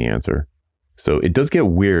is. There's the answer. So it does get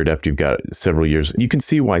weird after you've got several years. You can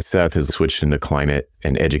see why Seth has switched into climate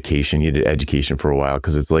and education. He did education for a while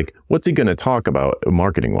because it's like, what's he going to talk about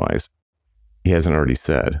marketing wise? He hasn't already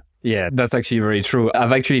said. Yeah, that's actually very true.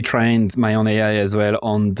 I've actually trained my own AI as well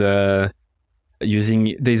on there's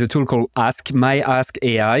a tool called My Ask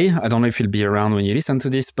AI. I don't know if it'll be around when you listen to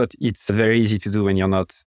this, but it's very easy to do when you're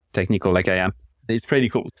not technical like I am. It's pretty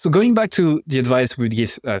cool. So going back to the advice we would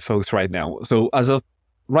give folks right now. So as of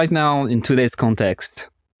right now, in today's context,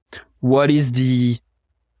 what is the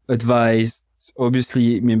advice?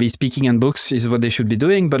 Obviously, maybe speaking and books is what they should be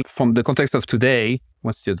doing, but from the context of today,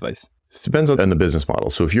 what's the advice? It depends on the business model.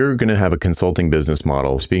 So if you're going to have a consulting business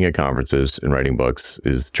model, speaking at conferences and writing books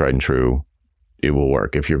is tried and true. It will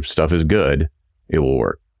work. If your stuff is good, it will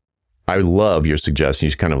work. I love your suggestion.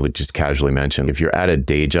 You kind of just casually mentioned, if you're at a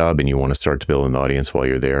day job and you want to start to build an audience while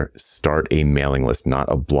you're there, start a mailing list,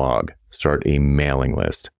 not a blog. Start a mailing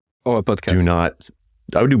list. Or a podcast.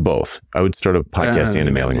 I would do both. I would start a podcast and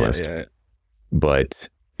a mailing list. Yeah. But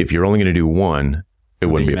if you're only going to do one, it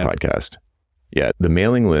wouldn't be a podcast. Yeah. The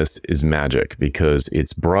mailing list is magic because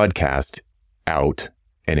it's broadcast out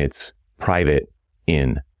and it's private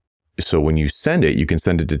in. So when you send it, you can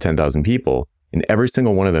send it to 10,000 people, and every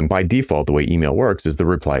single one of them, by default, the way email works is the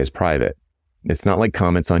reply is private. It's not like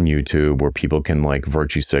comments on YouTube where people can like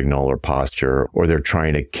virtue signal or posture, or they're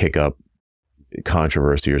trying to kick up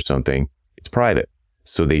controversy or something. It's private.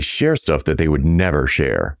 So they share stuff that they would never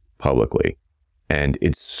share publicly. And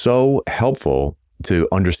it's so helpful to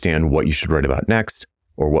understand what you should write about next,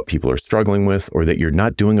 or what people are struggling with, or that you're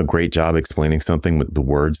not doing a great job explaining something with the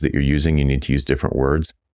words that you're using. You need to use different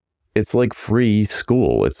words. It's like free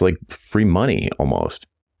school. It's like free money almost.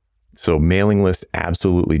 So mailing lists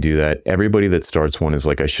absolutely do that. Everybody that starts one is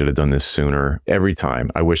like, I should have done this sooner. Every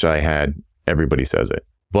time. I wish I had. Everybody says it.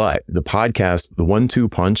 But the podcast, the 1-2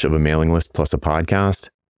 punch of a mailing list plus a podcast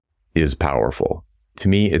is powerful. To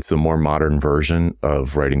me, it's the more modern version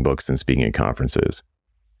of writing books and speaking at conferences,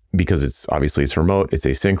 because it's remote, it's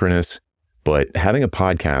asynchronous, but having a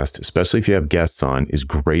podcast, especially if you have guests on, is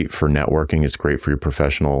great for networking. It's great for your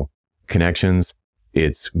professional connections.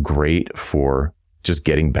 It's great for just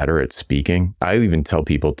getting better at speaking. I even tell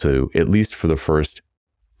people to, at least for the first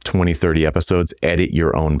 20, 30 episodes, edit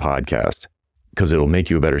your own podcast, because it'll make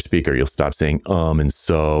you a better speaker. You'll stop saying and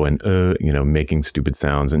so and making stupid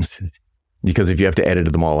sounds. And because if you have to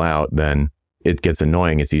edit them all out, then it gets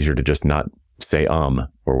annoying. It's easier to just not say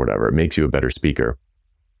or whatever. It makes you a better speaker.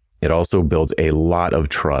 It also builds a lot of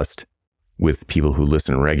trust with people who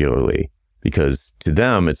listen regularly, because to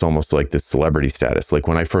them, it's almost like this celebrity status. Like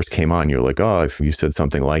when I first came on, you're like, oh, if you said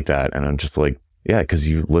something like that. And I'm just like, yeah, because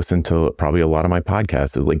you listen to probably a lot of my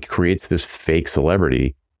podcasts. It like creates this fake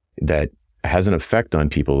celebrity that has an effect on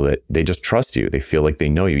people, that they just trust you. They feel like they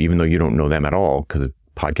know you, even though you don't know them at all, because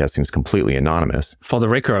podcasting is completely anonymous. For the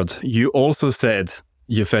record, you also said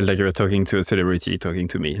you felt like you were talking to a celebrity talking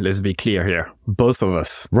to me. Let's be clear here. Both of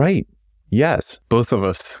us. Right. Yes. Both of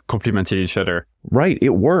us complimented each other. Right.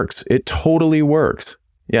 It works. It totally works.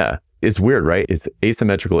 Yeah. It's weird, right? It's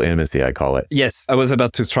asymmetrical intimacy, I call it. Yes. I was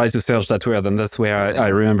about to try to search that word, and that's where I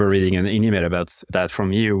remember reading an email about that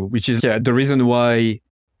from you, which is the reason why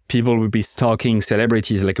people will be stalking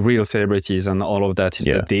celebrities, like real celebrities and all of that, is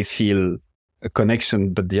that they feel a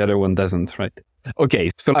connection, but the other one doesn't, right? Okay,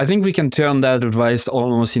 so I think we can turn that advice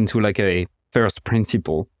almost into like a first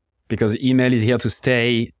principle, because email is here to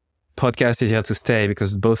stay, podcast is here to stay,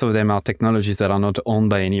 because both of them are technologies that are not owned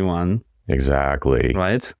by anyone. Exactly.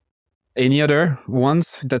 Right? Any other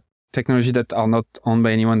ones, that technology that are not owned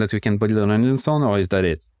by anyone that we can put it on Onions on, or is that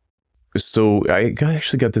it? So I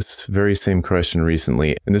actually got this very same question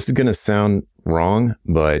recently, and this is going to sound wrong,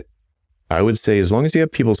 but I would say as long as you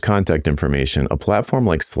have people's contact information, a platform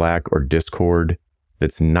like Slack or Discord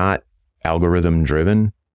that's not algorithm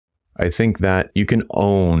driven, I think that you can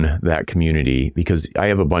own that community, because I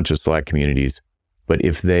have a bunch of Slack communities, but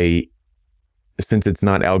since it's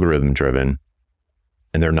not algorithm driven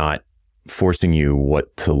and they're not forcing you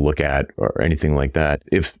what to look at or anything like that,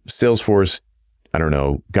 if Salesforce, I don't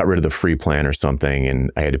know, got rid of the free plan or something and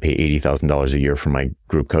I had to pay $80,000 a year for my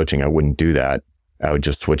group coaching, I wouldn't do that. I would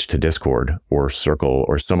just switch to Discord or Circle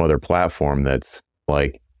or some other platform that's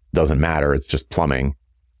like, doesn't matter. It's just plumbing.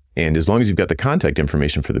 And as long as you've got the contact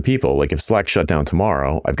information for the people, like if Slack shut down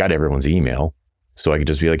tomorrow, I've got everyone's email. So I could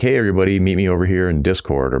just be like, hey, everybody, meet me over here in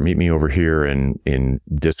Discord, or meet me over here in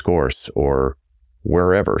Discourse, or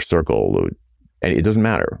wherever, Circle. And it doesn't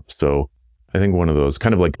matter. So I think one of those,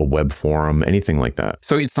 kind of like a web forum, anything like that.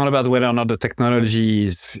 So it's not about whether or not the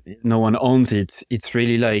technology no one owns it. It's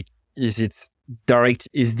really like, is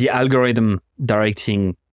the algorithm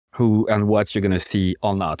directing who and what you're going to see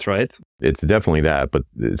or not, right? It's definitely that, but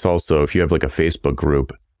it's also, if you have like a Facebook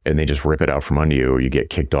group and they just rip it out from under you, or you get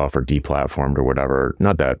kicked off or deplatformed or whatever,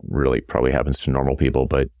 not that really probably happens to normal people,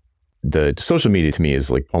 but the social media to me is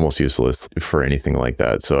like almost useless for anything like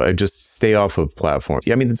that. So I just stay off of platform.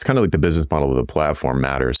 Yeah, I mean, it's kind of like the business model of the platform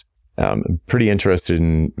matters. I'm pretty interested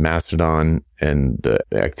in Mastodon and the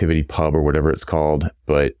Activity Pub or whatever it's called,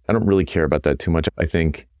 but I don't really care about that too much. I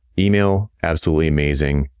think email, absolutely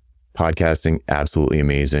amazing. Podcasting, absolutely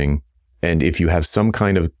amazing. And if you have some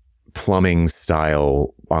kind of plumbing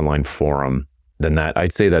style online forum, then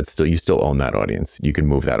I'd say you still own that audience. You can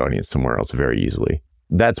move that audience somewhere else very easily.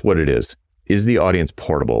 That's what it is. Is the audience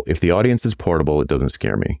portable? If the audience is portable, it doesn't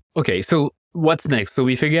scare me. Okay, so what's next? So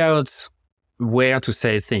we figure out where to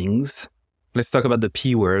say things. Let's talk about the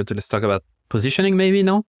P word. Let's talk about positioning maybe,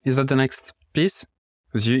 no? Is that the next piece?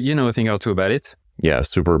 Because you know a thing or two about it. Yeah,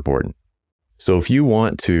 super important. So if you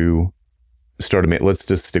want to start let's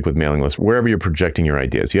just stick with mailing lists. Wherever you're projecting your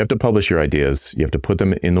ideas, you have to publish your ideas. You have to put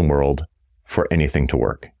them in the world for anything to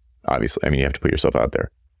work. Obviously, I mean, you have to put yourself out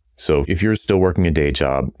there. So if you're still working a day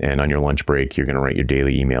job and on your lunch break, you're going to write your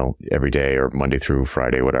daily email every day or Monday through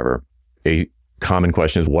Friday, whatever. A common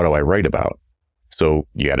question is, what do I write about? So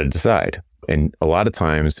you got to decide. And a lot of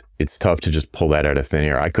times it's tough to just pull that out of thin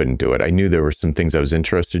air. I couldn't do it. I knew there were some things I was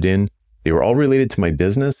interested in. They were all related to my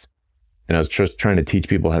business. And I was just trying to teach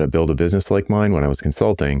people how to build a business like mine when I was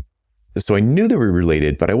consulting. So I knew they were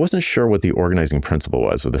related, but I wasn't sure what the organizing principle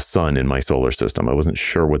was, or the sun in my solar system. I wasn't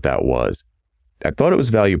sure what that was. I thought it was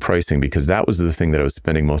value pricing because that was the thing that I was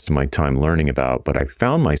spending most of my time learning about. But I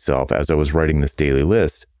found myself, as I was writing this daily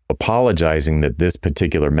list, apologizing that this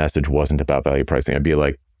particular message wasn't about value pricing. I'd be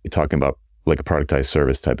like, you're talking about like a productized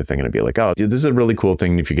service type of thing. And I'd be like, oh, this is a really cool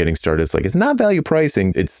thing if you're getting started. It's like, it's not value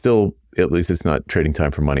pricing. It's still, at least it's not trading time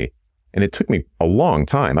for money. And it took me a long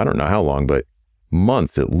time. I don't know how long, but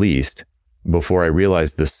months at least before I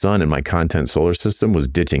realized the sun in my content solar system was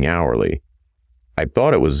ditching hourly. I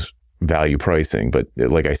thought it was value pricing, but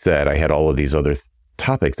like I said, I had all of these other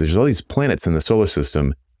topics. There's all these planets in the solar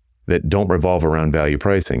system that don't revolve around value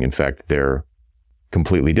pricing. In fact, they're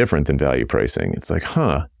completely different than value pricing. It's like,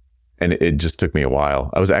 huh. And it just took me a while.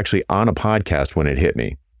 I was actually on a podcast when it hit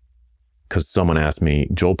me because someone asked me,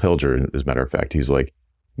 Joel Pilger, as a matter of fact, he's like,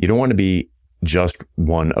 you don't want to be just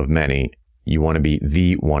one of many. You want to be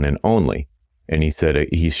the one and only. And he said,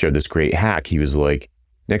 he shared this great hack. He was like,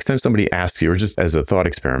 next time somebody asks you, or just as a thought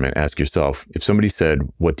experiment, ask yourself, if somebody said,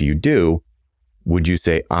 what do you do? Would you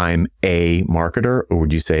say, I'm a marketer? Or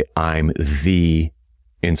would you say, I'm the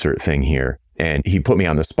insert thing here? And he put me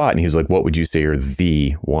on the spot and he was like, what would you say you're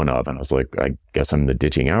the one of? And I was like, I guess I'm the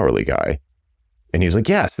ditching hourly guy. And he was like,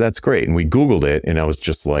 yes, that's great. And we Googled it. And I was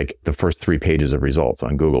just like the first 3 pages of results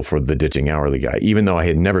on Google for the ditching hourly guy, even though I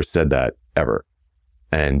had never said that ever.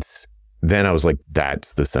 And then I was like,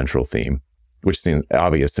 that's the central theme, which seems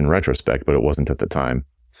obvious in retrospect, but it wasn't at the time.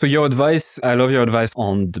 So your advice, I love your advice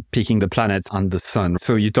on picking the planets and the sun.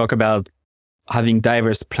 So you talk about having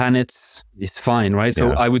diverse planets is fine, right?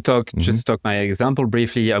 So I would just talk my example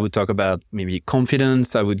briefly. I would talk about maybe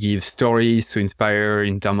confidence. I would give stories to inspire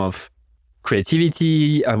in terms of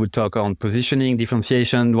creativity. I would talk on positioning,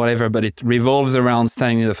 differentiation, whatever, but it revolves around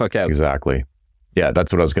standing the fuck out. Exactly. Yeah,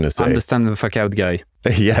 that's what I was going to say. I'm the stand the fuck out guy.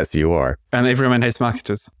 Yes, you are. And everyone hates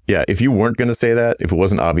marketers. Yeah, if you weren't going to say that, if it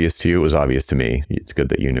wasn't obvious to you, it was obvious to me. It's good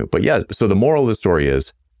that you knew. But yeah, so the moral of the story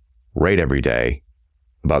is write every day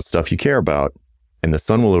about stuff you care about, and the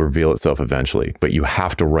sun will reveal itself eventually, but you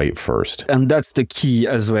have to write first. And that's the key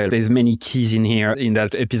as well. There's many keys in here in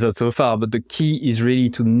that episode so far, but the key is really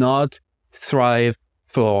to not strive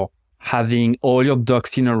for having all your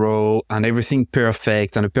ducks in a row and everything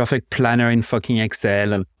perfect and a perfect planner in fucking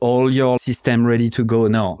Excel and all your system ready to go.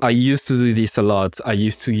 No, I used to do this a lot. I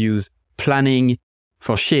used to use planning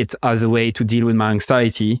for shit as a way to deal with my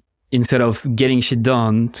anxiety instead of getting shit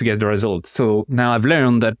done to get the results. So now I've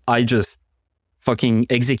learned that I just fucking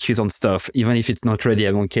execute on stuff. Even if it's not ready,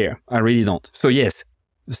 I don't care. I really don't. So yes,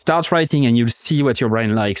 start writing and you'll see what your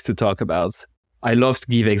brain likes to talk about. I love to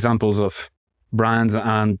give examples of brands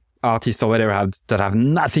and artists or whatever that have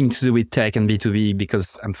nothing to do with tech and B2B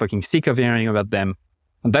because I'm fucking sick of hearing about them.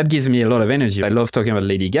 And that gives me a lot of energy. I love talking about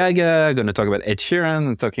Lady Gaga. I'm going to talk about Ed Sheeran.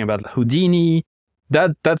 I'm talking about Houdini.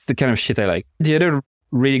 That's the kind of shit I like. The other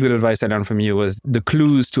really good advice I learned from you was the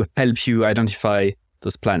clues to help you identify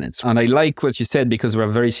those planets. And I like what you said because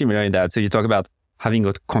we're very similar in that. So you talk about having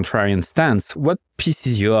a contrarian stance. What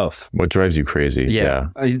pisses you off? What drives you crazy? Yeah.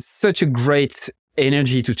 It's such a great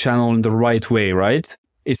energy to channel in the right way, right?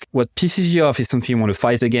 It's what pisses you off is something you want to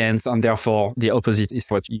fight against, and therefore the opposite is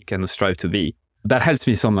what you can strive to be. That helps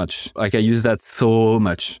me so much. Like I use that so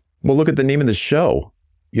much. Well, look at the name of the show.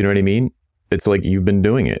 You know what I mean? It's like you've been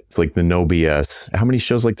doing it. It's like the No BS. How many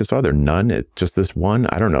shows like this are there? None? It's just this one?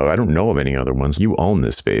 I don't know. I don't know of any other ones. You own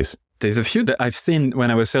this space. There's a few that I've seen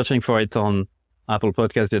when I was searching for it on Apple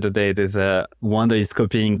Podcast the other day. There's one that is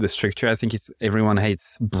copying the structure. I think it's Everyone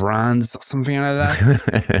Hates Brands or something like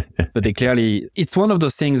that. But it's one of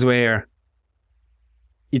those things where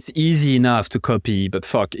it's easy enough to copy, but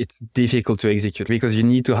it's difficult to execute because you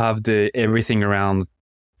need to have everything around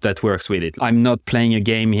that works with it. I'm not playing a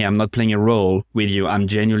game here. I'm not playing a role with you. I'm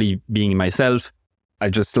genuinely being myself. I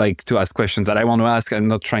just like to ask questions that I want to ask. I'm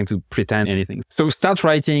not trying to pretend anything. So start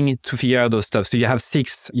writing to figure out those stuff. So you have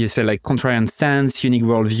 6, you say like contrarian stance, unique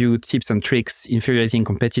worldview, tips and tricks, infuriating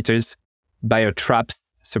competitors, buyer traps,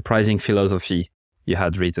 surprising philosophy you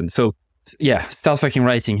had written. So yeah, start fucking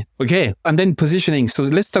writing. Okay. And then positioning. So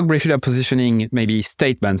let's talk briefly about positioning, maybe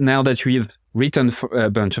statements. Now that we've written for a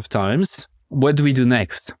bunch of times, what do we do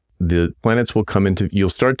next? The planets will come you'll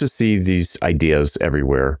start to see these ideas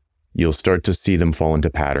everywhere. you'll start to see them fall into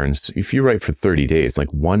patterns. If you write for 30 days,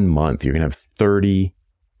 like 1 month, you're going to have 30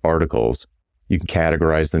 articles. You can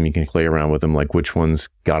categorize them. You can play around with them, like which ones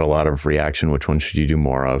got a lot of reaction, which ones should you do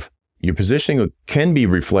more of. Your positioning can be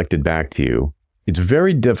reflected back to you. It's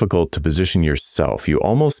very difficult to position yourself. You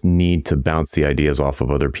almost need to bounce the ideas off of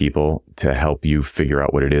other people to help you figure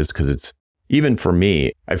out what it is, because it's, even for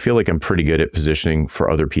me, I feel like I'm pretty good at positioning for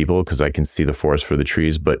other people because I can see the forest for the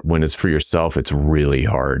trees. But when it's for yourself, it's really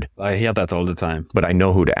hard. I hear that all the time. But I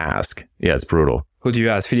know who to ask. Yeah, it's brutal. Who do you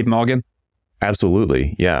ask? Philip Morgan?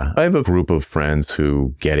 Absolutely. Yeah. I have a group of friends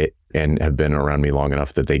who get it and have been around me long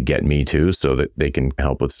enough that they get me too, so that they can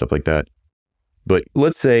help with stuff like that. But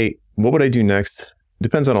let's say, what would I do next?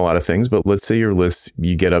 Depends on a lot of things, but let's say your list,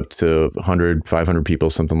 you get up to 100, 500 people,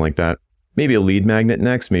 something like that. Maybe a lead magnet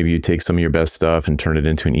next. Maybe you take some of your best stuff and turn it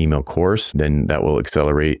into an email course. Then that will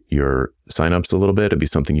accelerate your signups a little bit. It'd be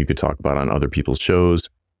something you could talk about on other people's shows.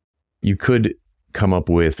 You could come up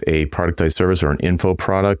with a productized service or an info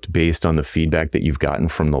product based on the feedback that you've gotten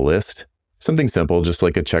from the list. Something simple, just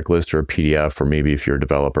like a checklist or a PDF, or maybe if you're a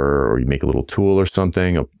developer or you make a little tool or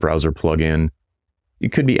something, a browser plugin.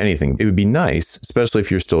 It could be anything. It would be nice, especially if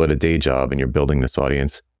you're still at a day job and you're building this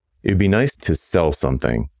audience, it would be nice to sell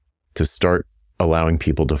something, to start allowing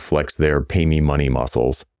people to flex their pay me money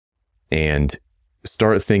muscles and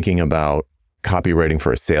start thinking about copywriting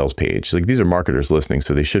for a sales page. Like, these are marketers listening,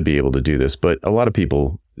 so they should be able to do this. But a lot of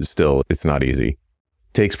people still, it's not easy.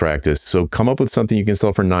 It takes practice. So come up with something you can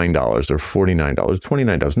sell for $9 or $49, $29,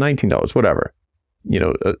 $19, whatever. You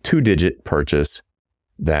know, a 2-digit purchase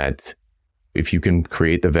that if you can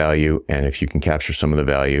create the value and if you can capture some of the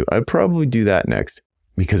value, I'd probably do that next.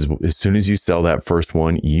 Because as soon as you sell that first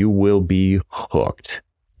one, you will be hooked.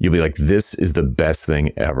 You'll be like, this is the best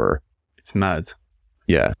thing ever. It's mad.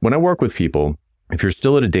 Yeah. When I work with people, if you're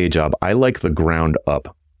still at a day job, I like the ground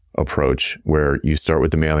up approach where you start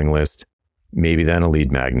with the mailing list, maybe then a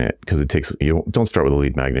lead magnet, because it takes, you don't start with a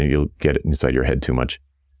lead magnet. You'll get it inside your head too much.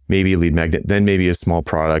 Maybe a lead magnet, then maybe a small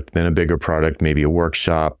product, then a bigger product, maybe a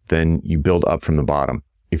workshop, then you build up from the bottom.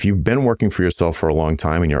 If you've been working for yourself for a long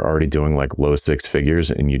time and you're already doing like low 6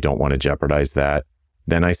 figures and you don't want to jeopardize that,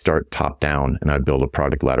 then I start top down and I build a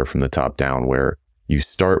product ladder from the top down where you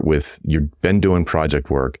start with, you've been doing project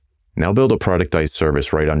work. Now build a productized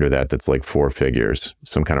service right under that that's like 4 figures,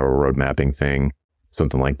 some kind of a road mapping thing,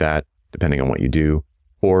 something like that, depending on what you do.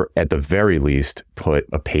 Or at the very least, put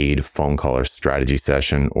a paid phone call or strategy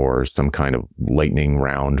session or some kind of lightning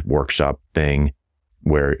round workshop thing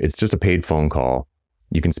where it's just a paid phone call.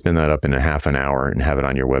 You can spin that up in a half an hour and have it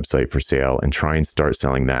on your website for sale and try and start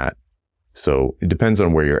selling that. So it depends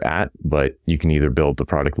on where you're at, but you can either build the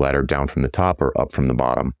product ladder down from the top or up from the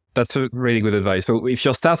bottom. That's a really good advice. So if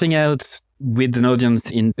you're starting out with an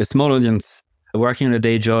audience, in a small audience, working on a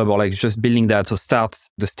day job or like just building that, so start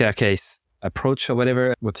the staircase approach or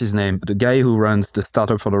whatever. What's his name? The guy who runs the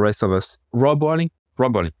startup for the rest of us. Rob Walling?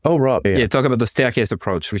 Rob Walling. Oh, Rob. Yeah, talk about the staircase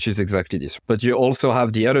approach, which is exactly this. But you also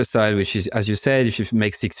have the other side, which is, as you said, if you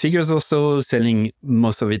make 6 figures or so, selling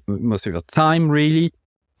most of your time really,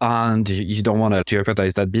 and you don't want to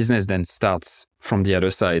jeopardize that business, then start from the other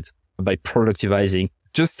side by productivizing.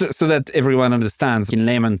 Just so that everyone understands, in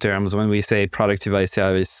layman terms, when we say productivized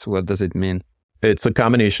service, what does it mean? It's a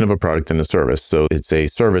combination of a product and a service. So it's a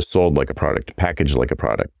service sold like a product, packaged like a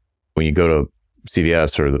product. When you go to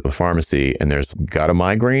CVS or the pharmacy and there's got a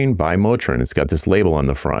migraine, buy Motrin. It's got this label on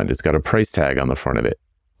the front. It's got a price tag on the front of it.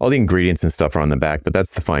 All the ingredients and stuff are on the back, but that's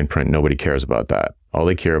the fine print. Nobody cares about that. All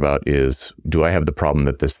they care about is, do I have the problem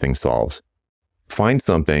that this thing solves? Find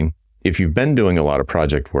something. If you've been doing a lot of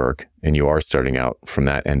project work and you are starting out from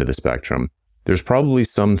that end of the spectrum, there's probably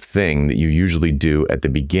something that you usually do at the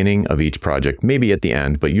beginning of each project, maybe at the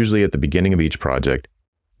end, but usually at the beginning of each project,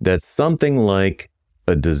 that's something like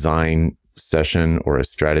a design session or a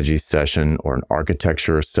strategy session or an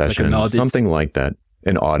architecture session, like something like that.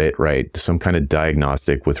 An audit, right? Some kind of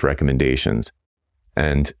diagnostic with recommendations.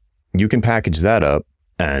 And you can package that up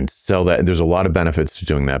and sell that. There's a lot of benefits to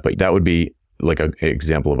doing that, but that would be like an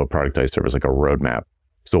example of a productized service, like a roadmap.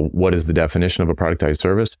 So what is the definition of a productized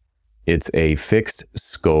service? It's a fixed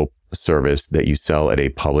scope service that you sell at a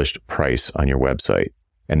published price on your website.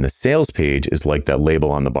 And the sales page is like that label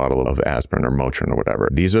on the bottle of aspirin or Motrin or whatever.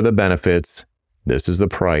 These are the benefits. This is the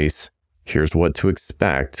price. Here's what to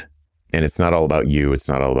expect. And it's not all about you. It's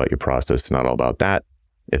not all about your process. It's not all about that.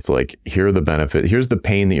 It's like, here are the benefits. Here's the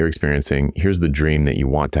pain that you're experiencing. Here's the dream that you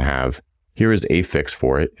want to have. Here is a fix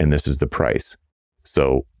for it. And this is the price.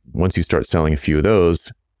 So once you start selling a few of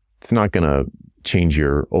those, it's not going to change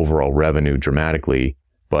your overall revenue dramatically,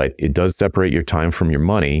 but it does separate your time from your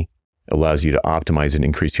money allows you to optimize and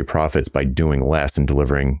increase your profits by doing less and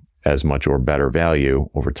delivering as much or better value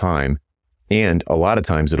over time. And a lot of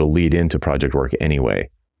times it'll lead into project work anyway.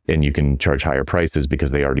 And you can charge higher prices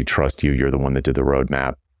because they already trust you. You're the one that did the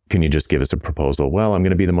roadmap. Can you just give us a proposal? Well, I'm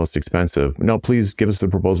going to be the most expensive. No, please give us the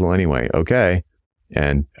proposal anyway. Okay.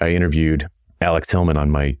 And I interviewed Alex Tillman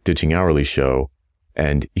on my Ditching Hourly show,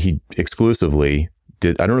 and he exclusively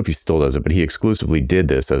did, I don't know if he still does it, but he exclusively did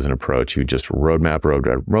this as an approach. He would just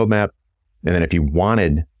roadmap. And then if he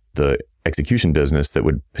wanted the execution business that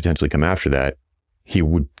would potentially come after that, he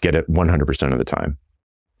would get it 100% of the time.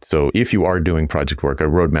 So if you are doing project work, a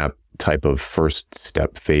roadmap type of first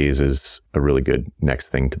step phase is a really good next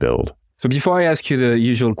thing to build. So before I ask you the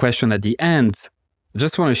usual question at the end, I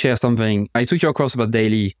just want to share something. I took your course about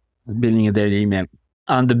building a daily email.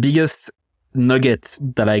 And the biggest nugget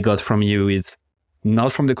that I got from you is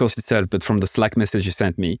not from the course itself, but from the Slack message you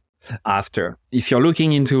sent me after. If you're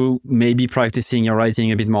looking into maybe practicing your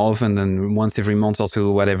writing a bit more often than once every month or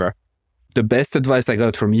two, whatever, the best advice I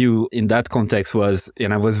got from you in that context was,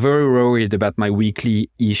 and I was very worried about my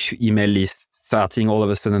weekly-ish email list starting all of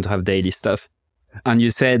a sudden to have daily stuff. And you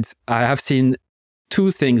said, I have seen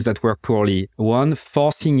two things that work poorly. One,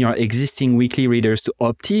 forcing your existing weekly readers to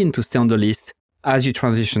opt in to stay on the list as you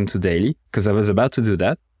transition to daily, because I was about to do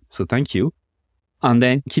that. So thank you. And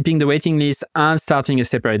then keeping the waiting list and starting a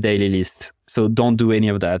separate daily list. So don't do any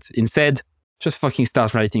of that. Instead, just fucking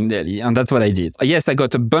start writing daily. And that's what I did. Yes, I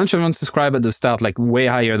got a bunch of unsubscribed at the start, like way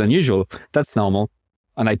higher than usual. That's normal.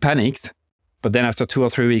 And I panicked. But then after 2 or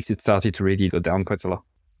 3 weeks, it started to really go down quite a lot.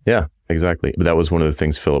 Yeah, exactly. But that was one of the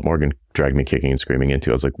things Philip Morgan dragged me kicking and screaming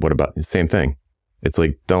into. I was like, what about the same thing? It's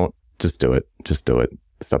like, just do it. Just do it.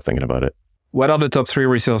 Stop thinking about it. What are the top 3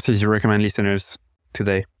 resources you recommend listeners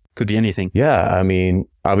today? Could be anything. Yeah, I mean,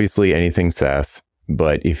 obviously anything Seth.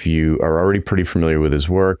 But if you are already pretty familiar with his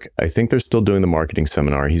work, I think they're still doing the marketing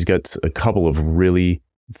seminar. He's got a couple of really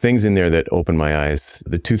things in there that opened my eyes.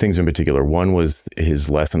 The 2 things in particular, one was his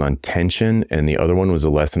lesson on tension, and the other one was a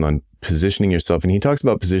lesson on positioning yourself. And he talks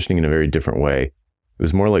about positioning in a very different way. It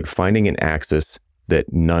was more like finding an axis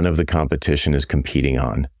that none of the competition is competing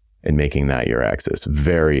on and making that your axis.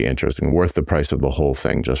 Very interesting. Worth the price of the whole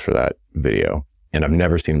thing just for that video. And I've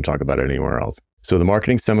never seen him talk about it anywhere else. So the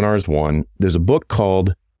marketing seminar is one. There's a book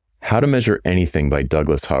called How to Measure Anything by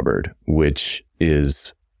Douglas Hubbard, which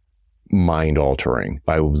is mind-altering.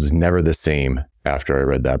 I was never the same after I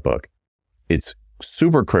read that book. It's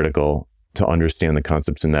super critical to understand the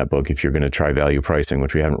concepts in that book if you're going to try value pricing,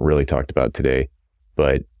 which we haven't really talked about today.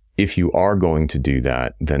 But if you are going to do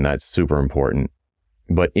that, then that's super important.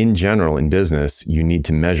 But in general, in business, you need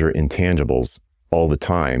to measure intangibles all the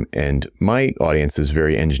time. And my audience is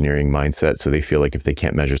very engineering mindset, so they feel like if they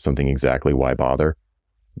can't measure something exactly, why bother?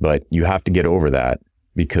 But you have to get over that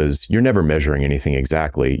because you're never measuring anything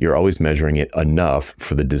exactly. You're always measuring it enough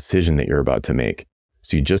for the decision that you're about to make.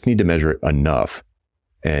 So you just need to measure it enough.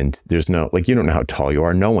 And there's no, like, you don't know how tall you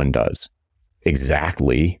are. No one does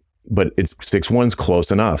exactly, but it's 6'1"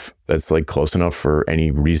 close enough. That's like close enough for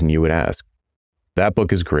any reason you would ask. That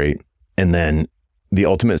book is great. And then The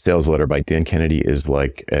Ultimate Sales Letter by Dan Kennedy is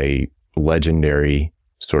like a legendary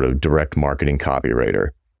sort of direct marketing copywriter.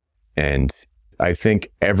 And I think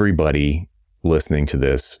everybody listening to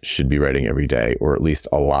this should be writing every day, or at least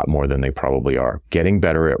a lot more than they probably are. Getting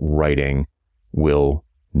better at writing will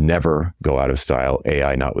never go out of style,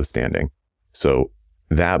 AI notwithstanding. So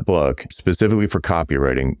that book, specifically for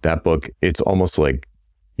copywriting, that book, it's almost like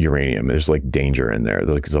uranium. There's like danger in there. There's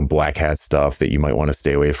like some black hat stuff that you might want to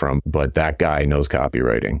stay away from, but that guy knows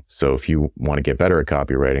copywriting. So if you want to get better at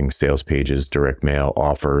copywriting, sales pages, direct mail,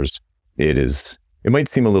 offers, it might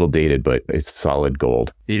seem a little dated, but it's solid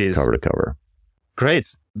gold. It is. Cover to cover. Great.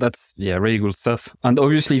 That's, really good stuff. And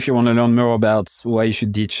obviously, if you want to learn more about why you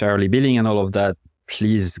should ditch hourly billing and all of that,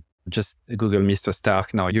 please just Google Mr.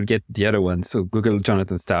 Stark. No, you'll get the other one. So Google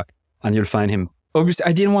Jonathan Stark and you'll find him. Obviously,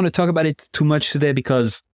 I didn't want to talk about it too much today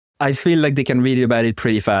because I feel like they can read about it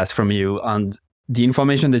pretty fast from you. And the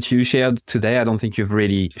information that you shared today, I don't think you've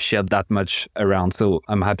really shared that much around. So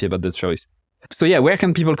I'm happy about the choice. So where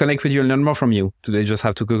can people connect with you and learn more from you? Do they just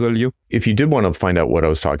have to Google you? If you did want to find out what I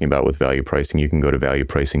was talking about with value pricing, you can go to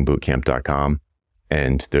valuepricingbootcamp.com.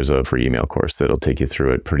 And there's a free email course that'll take you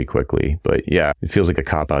through it pretty quickly. But yeah, it feels like a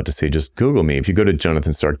cop-out to say, just Google me. If you go to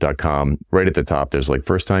jonathanstark.com, right at the top, there's like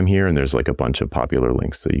first time here, and there's like a bunch of popular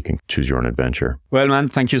links so you can choose your own adventure. Well, man,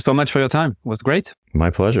 thank you so much for your time. It was great.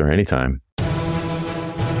 My pleasure. Anytime.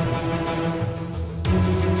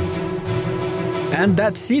 And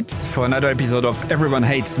that's it for another episode of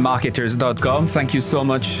EveryoneHatesMarketers.com. Thank you so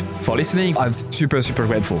much for listening. I'm super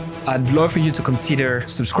grateful. I'd love for you to consider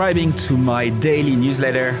subscribing to my daily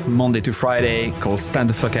newsletter, Monday to Friday, called Stand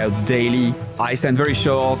the Fuck Out Daily. I send very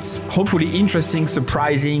short, hopefully interesting,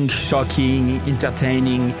 surprising, shocking,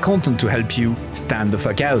 entertaining content to help you stand the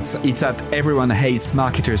fuck out. It's at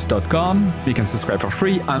EveryoneHatesMarketers.com. You can subscribe for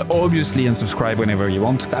free and obviously unsubscribe whenever you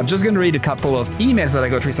want. I'm just going to read a couple of emails that I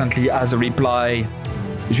got recently as a reply.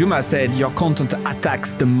 Juma said, your content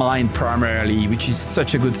attacks the mind primarily, which is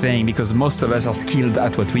such a good thing because most of us are skilled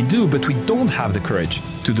at what we do, but we don't have the courage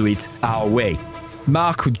to do it our way.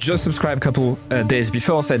 Mark, who just subscribed a couple days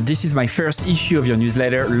before, said, this is my first issue of your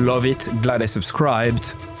newsletter. Love it. Glad I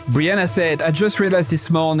subscribed. Brianna said, I just realized this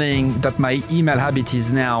morning that my email habit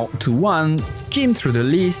is now to 1, skim through the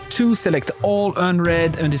list, 2, select all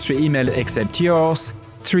unread industry email except yours,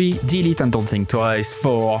 3, delete and don't think twice,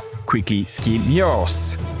 4, quickly skim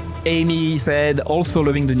yours. Amy said, also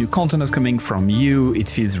loving the new content that's coming from you. It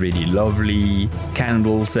feels really lovely.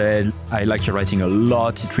 Candle said, I like your writing a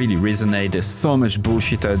lot. It really resonates. There's so much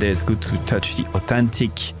bullshit out there. It's good to touch the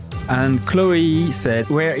authentic. And Chloe said,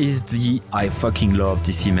 where is the I fucking love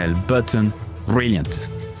this email button? Brilliant.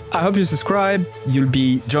 I hope you subscribe. You'll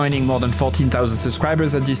be joining more than 14,000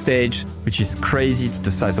 subscribers at this stage, which is crazy. It's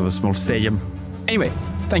the size of a small stadium. Anyway,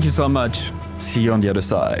 thank you so much. See you on the other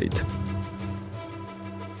side.